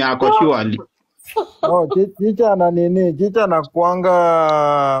Nyako. Nyako surely. Chicha na nini? Chicha na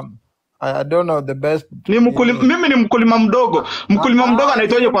kuanga I don't know the best. Mimi ni mkulima mdogo. Mkulima mdogo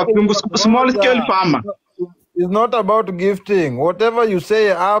anaitwaje kwa kiungu? Small scale farmer. It's not about gifting. Whatever you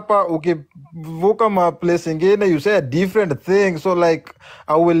say hapa ukivuka ma place ingine you say a different thing, so like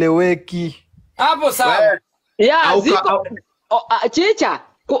aueleweki. Hapo sawa. Chicha,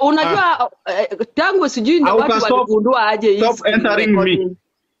 unajua tangu sijui ndio watu waligundua aje hii. Stop entering me.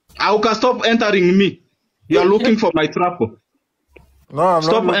 Stop entering me. You are looking for my trouble. No, I'm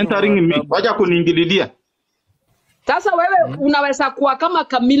stop entering me. Wacha kuniingililia. Sasa wewe unaweza kuwa kama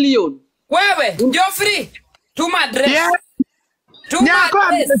chameleon. Wewe, Geoffrey, tuma address. Tuma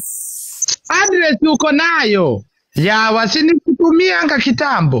address uko nayo. Ya wasini kutumia anga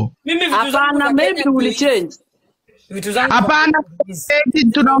kitambo. Hapana, maybe ulichange. Vitu zangu. Hapana,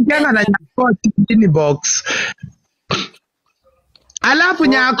 tunaongea na Nyako chini box. Alafu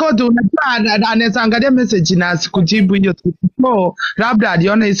Nyako tu unajua anaweza angalia message na sikujibu hiyo tu. So labda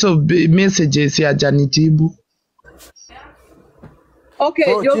aliona hizo messages ya janitibu.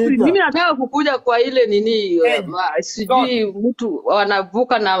 Okay, Geoffrey, mimi nataka kukuja kwa ile nini sijui mtu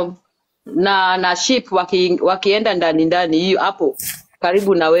wanavuka na ship wakienda ndani hiyo hapo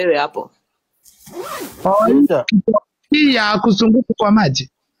karibu na wewe hapo. Hii ya kuzunguka kwa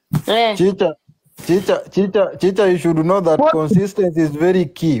maji. Chicha, you should know that consistency is very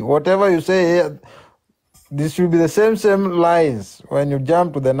key. Whatever you say here, this should be the same lines when you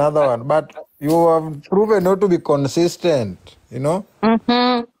jump to the another one. But you have proven not to be consistent, you know?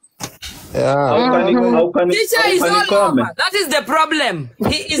 Mm-hmm. Yeah. Chicha is all over. That is the problem.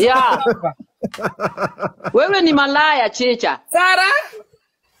 He is all over. Wewe ni malaya, Chicha. Sarah?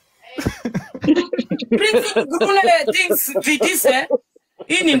 Things vitise.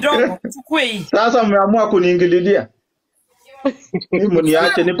 Hii ni ndogo, chukue hii. Sasa mmeamua kuniingililia. Mimi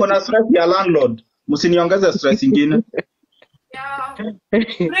niache, niko na stress ya landlord. Msiniongeze stress nyingine.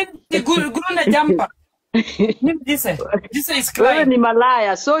 Guruna jumper. This is crying. Wewe ni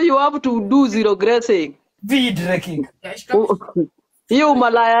malaya, so you have to do zero grazing. Be drinking. Hiyo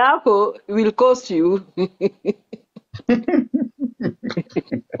malaya yako will cost you.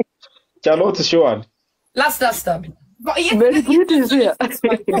 Charlotte sure. Last time. Very good is here.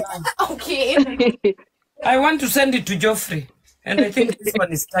 Okay. I want to send it to Geoffrey, and I think this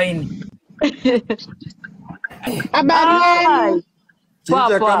one is tiny.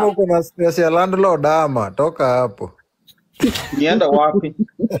 Chicha, kama uko na stress ya landlord ama toka hapo. Nienda wapi?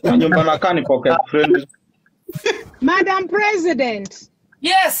 Na nyumba nakaa ni pocket friendly. Madam President.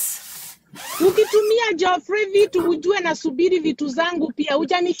 Yes. Ukitumia Geoffrey vitu ujue nasubiri vitu zangu pia.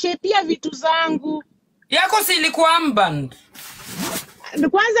 Hujanichepia vitu zangu. Yako si ilikuwa armband.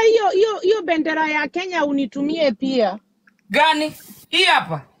 Kwanza hiyo bendera ya Kenya unitumie pia. Gani? Hii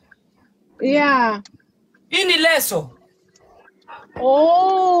hapa. Yeah. Hii ni leso.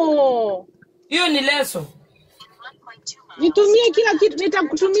 Oh. Hiyo ni leso. Nitumie kila kitu,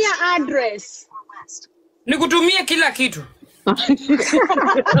 nitakutumia address. Nikutumie kila kitu.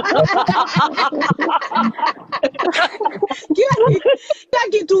 Kila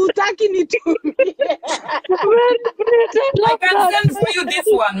kitu utaki nitumie. I can send for you this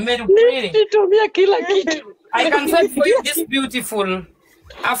one, Mary Pretty. Nitumie kila kitu. I can send for you this beautiful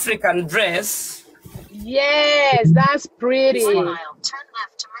African dress. Yes, that's pretty.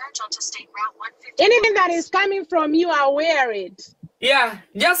 Anything that is coming from you, I'll wear it. Yeah,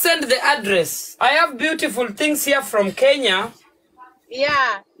 just send the address. I have beautiful things here from Kenya.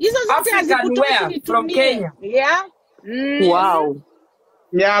 Yeah. Hizo zote African wear from Kenya. Yeah. Wow.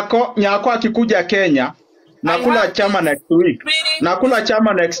 Nyako akikuja Kenya, nakula chama next week. Nakula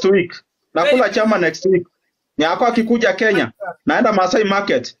chama next week. Nakula chama next week. Nyako akikuja Kenya, naenda Masai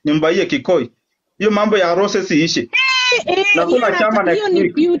Market, nimbaie kikoi. Hiyo mambo ya roses iishi. Nakula chama next week. Hiyo ni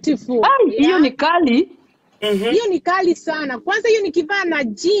beautiful. Hiyo ni kali. Hiyo ni kali sana. Kwanza hiyo nikivaa na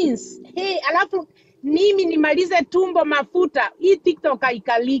jeans. Hey, alafu mimi nimalize tumbo mafuta. Hii TikTok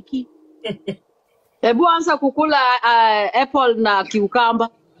haikaliki. Hebu anza kukula apple na kiukamba.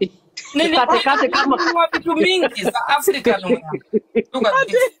 Kate kama vitu mingi za African wear.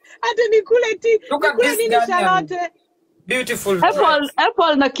 Hata nikule nikule nini Charlotte? Beautiful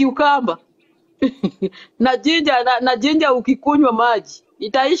apple na kiukamba. na ginger ukikunywa maji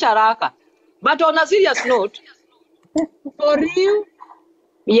itaisha haraka. But on a serious note, for real?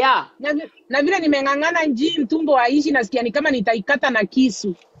 Yeah. Na vile nimeng'ang'ana gym tumbo haishi, nasikia ni kama nitaikata na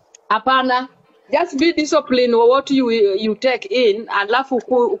kisu. Hapana. Just be disciplined what you take in, alafu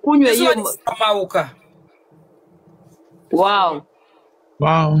kunywe hiyo mauka. Wow.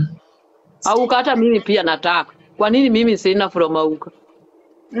 Au hata mimi pia nataka. Kwa nini mimi sina from auka?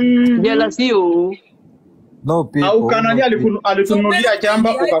 Jela sio. No people. Au kanani alitunulia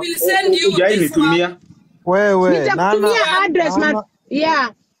jamba ukainitumia. Wewe nitakutumia address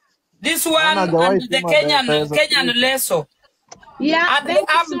yeah. This one and the Kenyan leso. Yeah, and the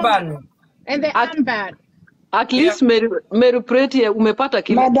armband. And the armband. At least Mary Pretty umepata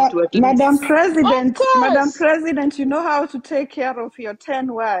kila kitu. Madam President, you know how to take care of your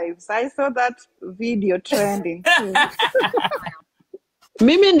 10 wives. I saw that video trending too.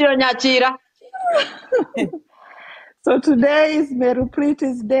 Mimi ndio Nyachira. So today is Mary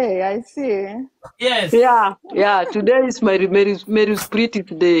Pretty's day, I see. Yes. Yeah, today is Mary's Pretty's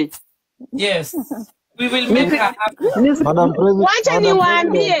day. Yes. We will make her happy. Madam President. Wacha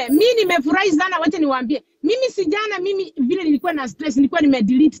niwaambie, mimi nimefurahi sana, wacha niwaambie. Mimi sijana vile nilikuwa na stress, nilikuwa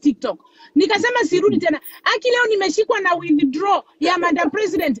nimedelete TikTok. Nikasema sirudi tena. Aki leo nimeshikwa na withdraw ya Madam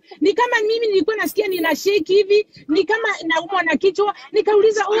President. Ni kama mimi nilikuwa nasikia nina shake hivi, ni kama naumwa na kichwa,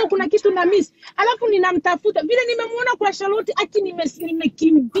 nikauliza kuna kitu na miss. Alafu ninamtafuta. Vile nimemuona kwa Charlotte, aki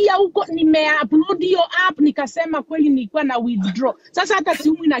nimekimbia huko, nimeupload hiyo app, nikasema kweli nilikuwa na withdraw. Sasa hata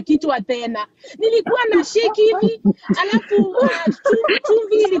siumwi na kichwa tena. Nilikuwa na shake hivi, alafu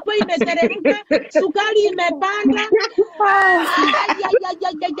chumvi ilikuwa imeteremka, sukari imepanda.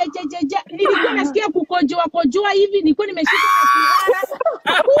 Nilikuwa nasikia kukojoa hivi, nilikuwa nimeshika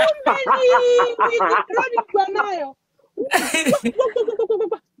na kuhara. Kumbe ni kwa nayo.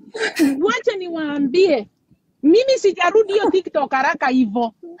 Wacha niwaambie, mimi sijarudi hiyo TikTok haraka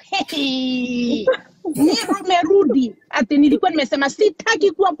hivyo. Nimerudi. Ati nilikuwa nimesema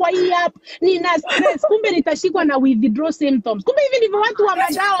sitaki kuwa kwa hii app, nina stress, kumbe nitashikwa na withdraw symptoms. Kumbe hivi ndivyo watu wa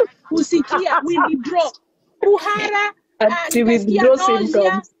madawa usikia withdraw. Kuhara, withdraw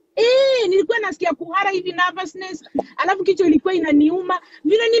symptoms. Nilikuwa nasikia kuhara hivi, nervousness, alafu kichwa ilikuwa inaniuma.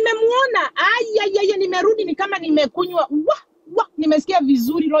 Vile nimemuona, nimerudi ni kama nimekunywa. Nimesikia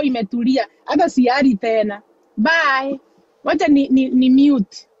vizuri, roho imetulia. Hata siari tena. Bye. Wacha ni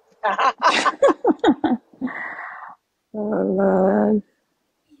mute.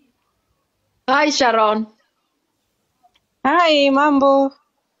 Hi Sharon. Hi, mambo.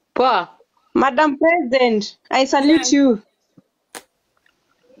 Poa. Madam President, I salute you.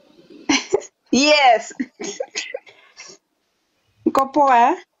 Yes. Uko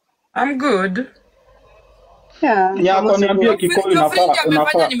poa? I'm good. Yeah. Nyako niambie kikoi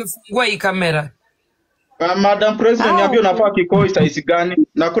unafaa. Nimefungua hii kamera. Madam President, niambie unafaa Kikoi size gani?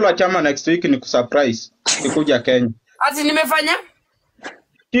 Nakula chama next week ni kusurprise. Kikuja Kenya. Ati nimefanya?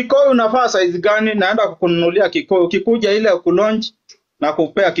 Kikoi unafaa size gani? Naenda kukununulia Kikoi. Ukikuja ile kulaunch na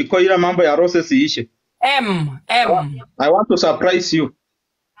kupea Kikoi ile mambo ya roses iishe. M. I want to surprise you.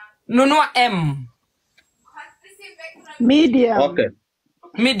 Nunua M. Medium. Okay.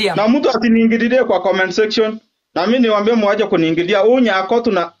 Medium. Na mtu asiniingililie kwa comment section. Na mimi niwaambie mwaje kuniingilia. Huyu Nyako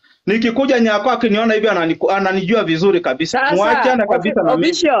nikikuja Nyako akiniona hivi ananijua vizuri kabisa. Muachane kabisa na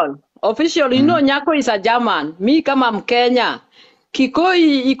mimi. Official, you know Nyako is a German. Mi kama Mkenya.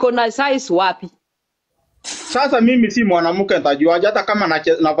 Kikoi iko na size wapi? Sasa mimi si mwanamke nitajuaje hata kama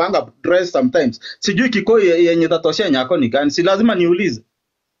navanga dress sometimes. Sijui Kikoi yenye tatoshea Nyako ni gani. Si lazima niulize.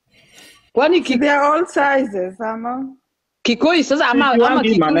 Kwani They are all sizes, ama? Kikoi sasa ama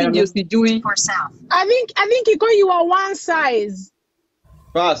Kikoi ndio sijui. I think Kikoi you are one size.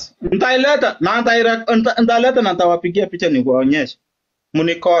 Bas, nitaileta na nitawapigia picha nikuonyeshe.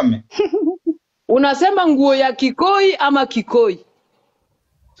 Munikome. Unasema nguo ya Kikoi ama Kikoi?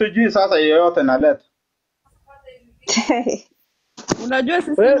 Sijui sasa yoyote naleta. Unajua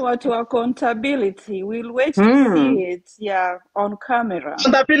sisi ni watu wa accountability. We'll wait to see it on camera.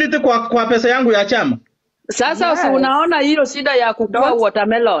 Accountability kwa pesa yangu ya chama. Sasa yes. Unaona hiyo shida ya kukua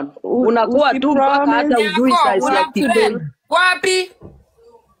watermelon. Unakuwa tu mpaka hata ujui size ya Kikoi.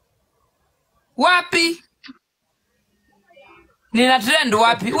 Wapi? Nina trend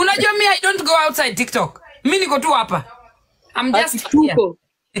wapi? Unajua mimi I don't go outside TikTok. Mimi niko tu hapa. I'm just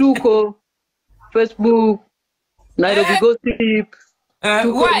tuko Facebook, Nairobi Gossip,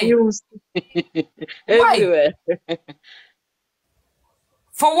 why? News. Everywhere.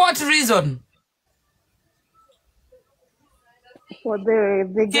 For what reason? For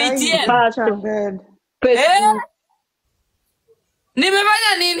the guy KTN.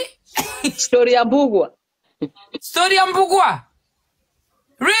 Nimefanya nini? Story ya Mbugua. Story ya Mbugua?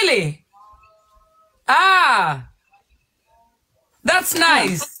 Really? That's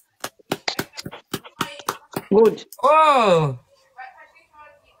nice. Good. Oh.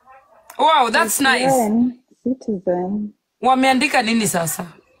 Wow, that's nice. Citizen. Wameandika nini sasa?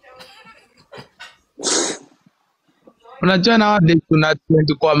 Unajua nowadays kuna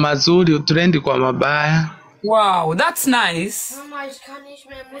trend kwa mazuri, trend kwa mabaya. Wow, that's nice. Mama, ich kann nicht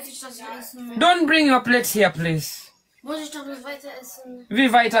mehr. Muss ich das essen mehr? Don't bring your plate here, please. Muss ich doch nicht weiter essen?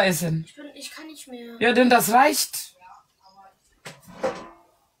 Wie weiter essen? Ich kann nicht mehr. Ja, denn das reicht.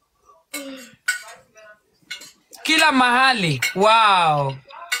 Kila mahali. Wow.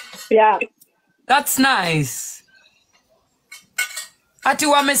 Yeah. That's nice. Ati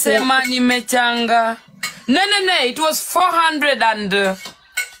wamesema nimechanga. No, it was 430.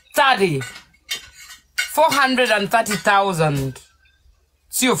 430,000.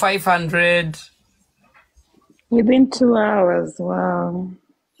 Sio 500. Within 2 hours, wow.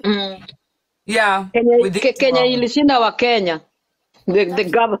 Yeah. Kenya ilishinda wa Kenya.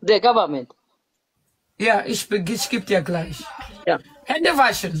 The government. Ja, ich gebe dir gleich. Ja. Hände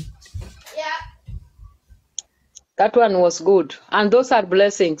waschen. Yeah. That one was good. And those are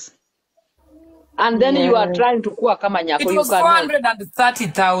blessings. And then you are trying to kuwa kama Nyako. It was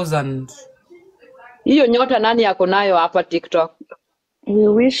 430,000. Hiyo nyota nani yako nayo hapa TikTok? We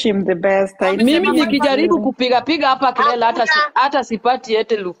wish him the best. Mimi nikijaribu kupiga hapa kelele hata sipati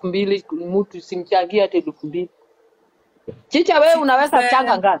hata 2,000 mtu simchangia hata 2,000. Chicha wewe unaweza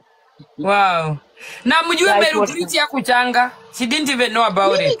changa ngapi? Wow. Na mjue Merupriti ya kuchanga. She didn't even know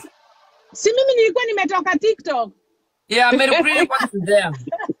about it. Si mimi nilikuwa nimetoka TikTok. Yeah, Merupriti wasn't there.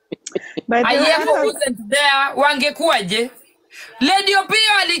 Ayeko wasn't there. Wangekuwaje? Lady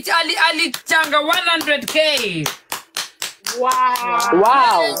Opio alichanga 100K.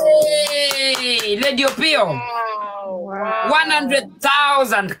 Wow. Hey, Lady Opio. Wow.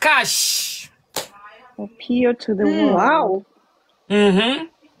 100,000 cash. Opio to the world. Wow.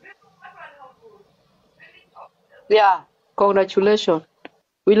 Yeah, congratulations.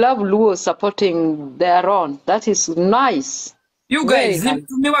 We love Luo supporting their own. That is nice. You guys,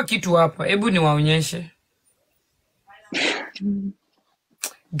 nimetumiwa kitu hapa. Hebu niwaonyeshe.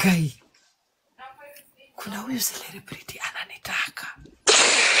 Guy. Kuna huyu celebrity ananitaka.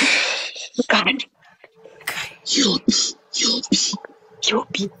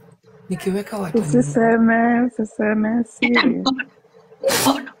 Yopi. Nikiweka watu. Usiseme siri.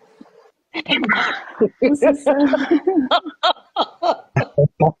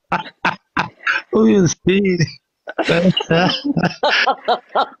 Huyu siri.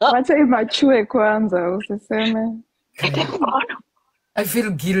 Wacha imachue kwanza, usiseme. I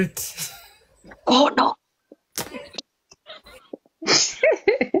feel guilty. Oh no.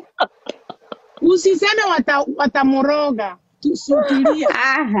 Usiseme watamoroga. Tusutulia.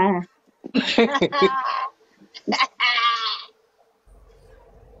 Aha.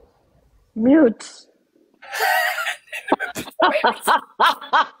 Mute.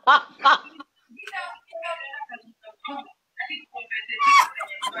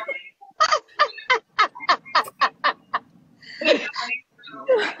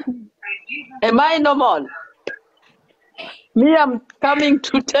 Am I normal? Me, I'm coming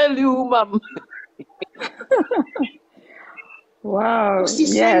to tell you, ma'am. Wow.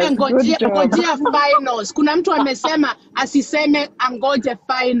 Usiseme Yes, good job. ngojea finals. Kuna mtu amesema asiseme angoje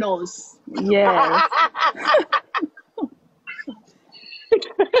finals. Yes.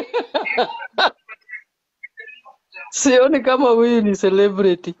 Sioni kama huyu ni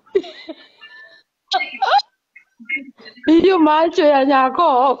celebrity. Hiyo macho ya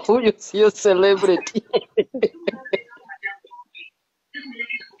Nyako, huyu sio celebrity.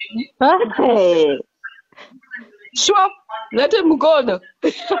 Hey. Shwap, lete mkono.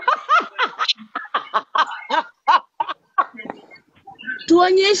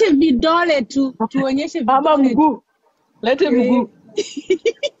 Tuonyeshe vidole tu. Tuonyeshe vidole. Ama mguu. Lete mguu.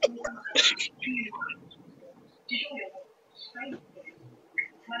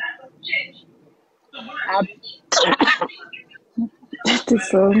 That is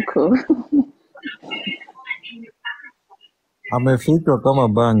so cool. Amefichwa kama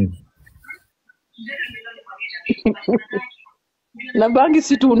bangi. Na bangi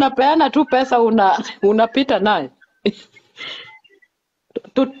si tu unapeana tu pesa unapita naye.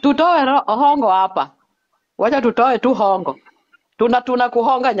 Tutoe hongo hapa. Wacha tutoe tu hongo. Tuna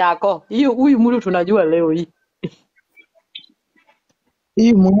kuhonga Nyako. Huyu mtu tunajua leo hii.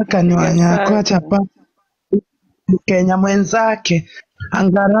 Hii mwaka ni wa Nyako, acha pa Kenya mwenzake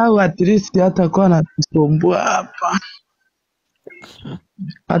angalau at least hatakuwa anatusumbua hapa,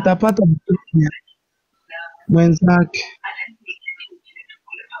 atapata Mkenya mwenzake.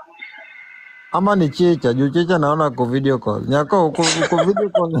 Ama ni Chicha, juu Chicha naona kwa video call. Nyako uko video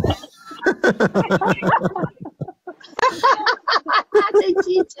call.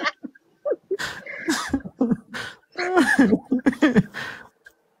 Chicha.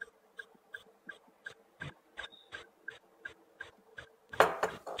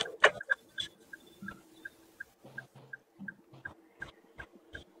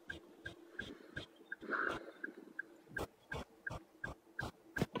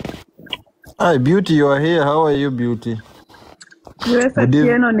 Hi, Beauty, you are here. How are you, Beauty? US Good evening.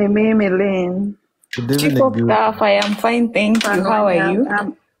 Atieno ni mimi, Lynn. Good Chief evening, of Beauty. Staff, I am fine, thank you. How are you?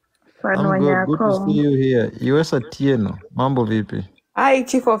 Fan wa I'm good. Good to Nyako. see you here. US Atieno. Mambo vipi? Hi,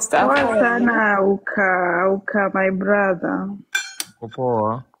 Chief of Staff. Poa How are you? sana Auka, my brother. Uko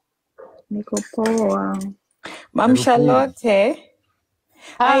poa? Niko poa. Ma'am Karibu. Charlotte.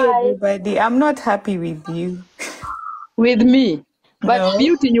 Hi, Hi. everybody. I'm not happy with you. With me. But No.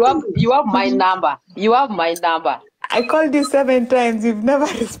 Beauty, you have my number. You have my number. I called you 7 times. You've never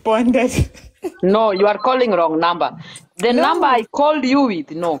responded. No, you are calling wrong number. The No. number I called you with,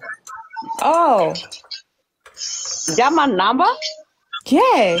 no. Oh, German number?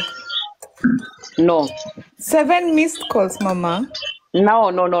 yeah. No. 7 missed calls, Mama. No.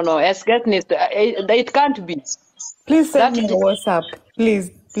 It can't be. Please send That me a WhatsApp.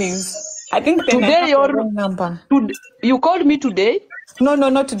 Please. I think then I today have the wrong number. you called me today? No,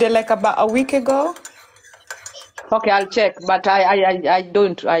 not today. Like about a week ago. Okay, I'll check. But I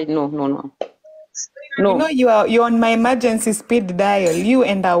don't. No. You know you're on my emergency speed dial, you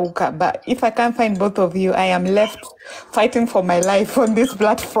and Auka. But if I can't find both of you, I am left fighting for my life on this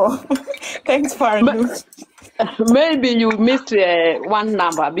platform. Thanks for Maybe you missed one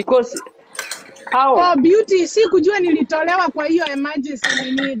number because how? Oh, Beauty, si kujua nilitolewa kwa hiyo emergency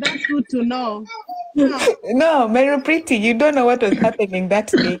nini. That's good to know. No, Mary Pretty, you don't know what was happening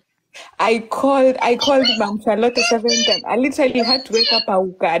that day. I called Ma'am Charlotte 7 times. I literally had to wake up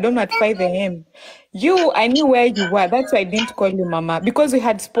Auka, I don't know, at 5 a.m. I knew where you were. That's why I didn't call you, Mama. Because we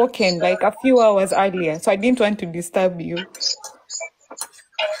had spoken like a few hours earlier. So I didn't want to disturb you.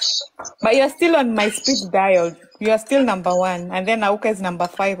 But you're still on my speed dial. You are still number 1. And then Auka is number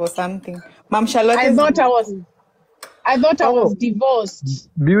 5 or something. Ma'am Charlotte I is thought I was Oh, divorced.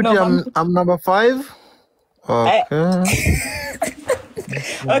 Beauty, No, I'm number 5. Okay.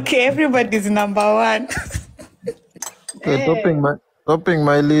 okay, everybody's number 1. Okay, topping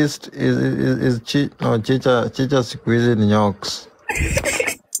my list is Chicha siku hizi ni Nyoks.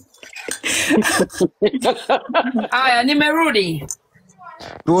 Aya, nimerudi.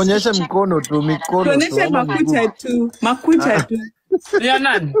 Tuonyeshe mikono tu Tuonyeshe ama miguu. makucha tu. Ya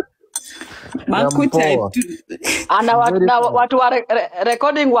nani? Makucha mpoa. tu. Ana watu wa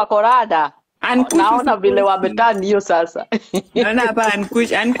recording wako rada. Ankush Naona vile usipost. wametani hiyo sasa. Naona hapa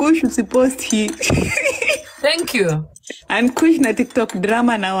Ankush usipost hii. Thank you. Ankush na TikTok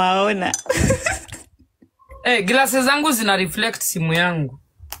drama na waona. Glasses zangu zina reflect simu yangu.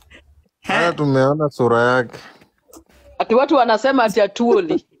 Haya tumeona sura yake. Ati watu wanasema ati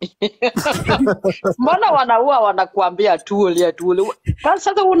atuoli. Mbona wanakuambia atuoli.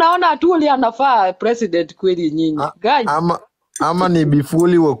 Sasa unaona atuoli anafaa president kweli nyinyi. Guys. Ama ni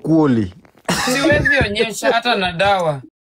bifuli wa kuoli. Siwezi onyesha hata na dawa.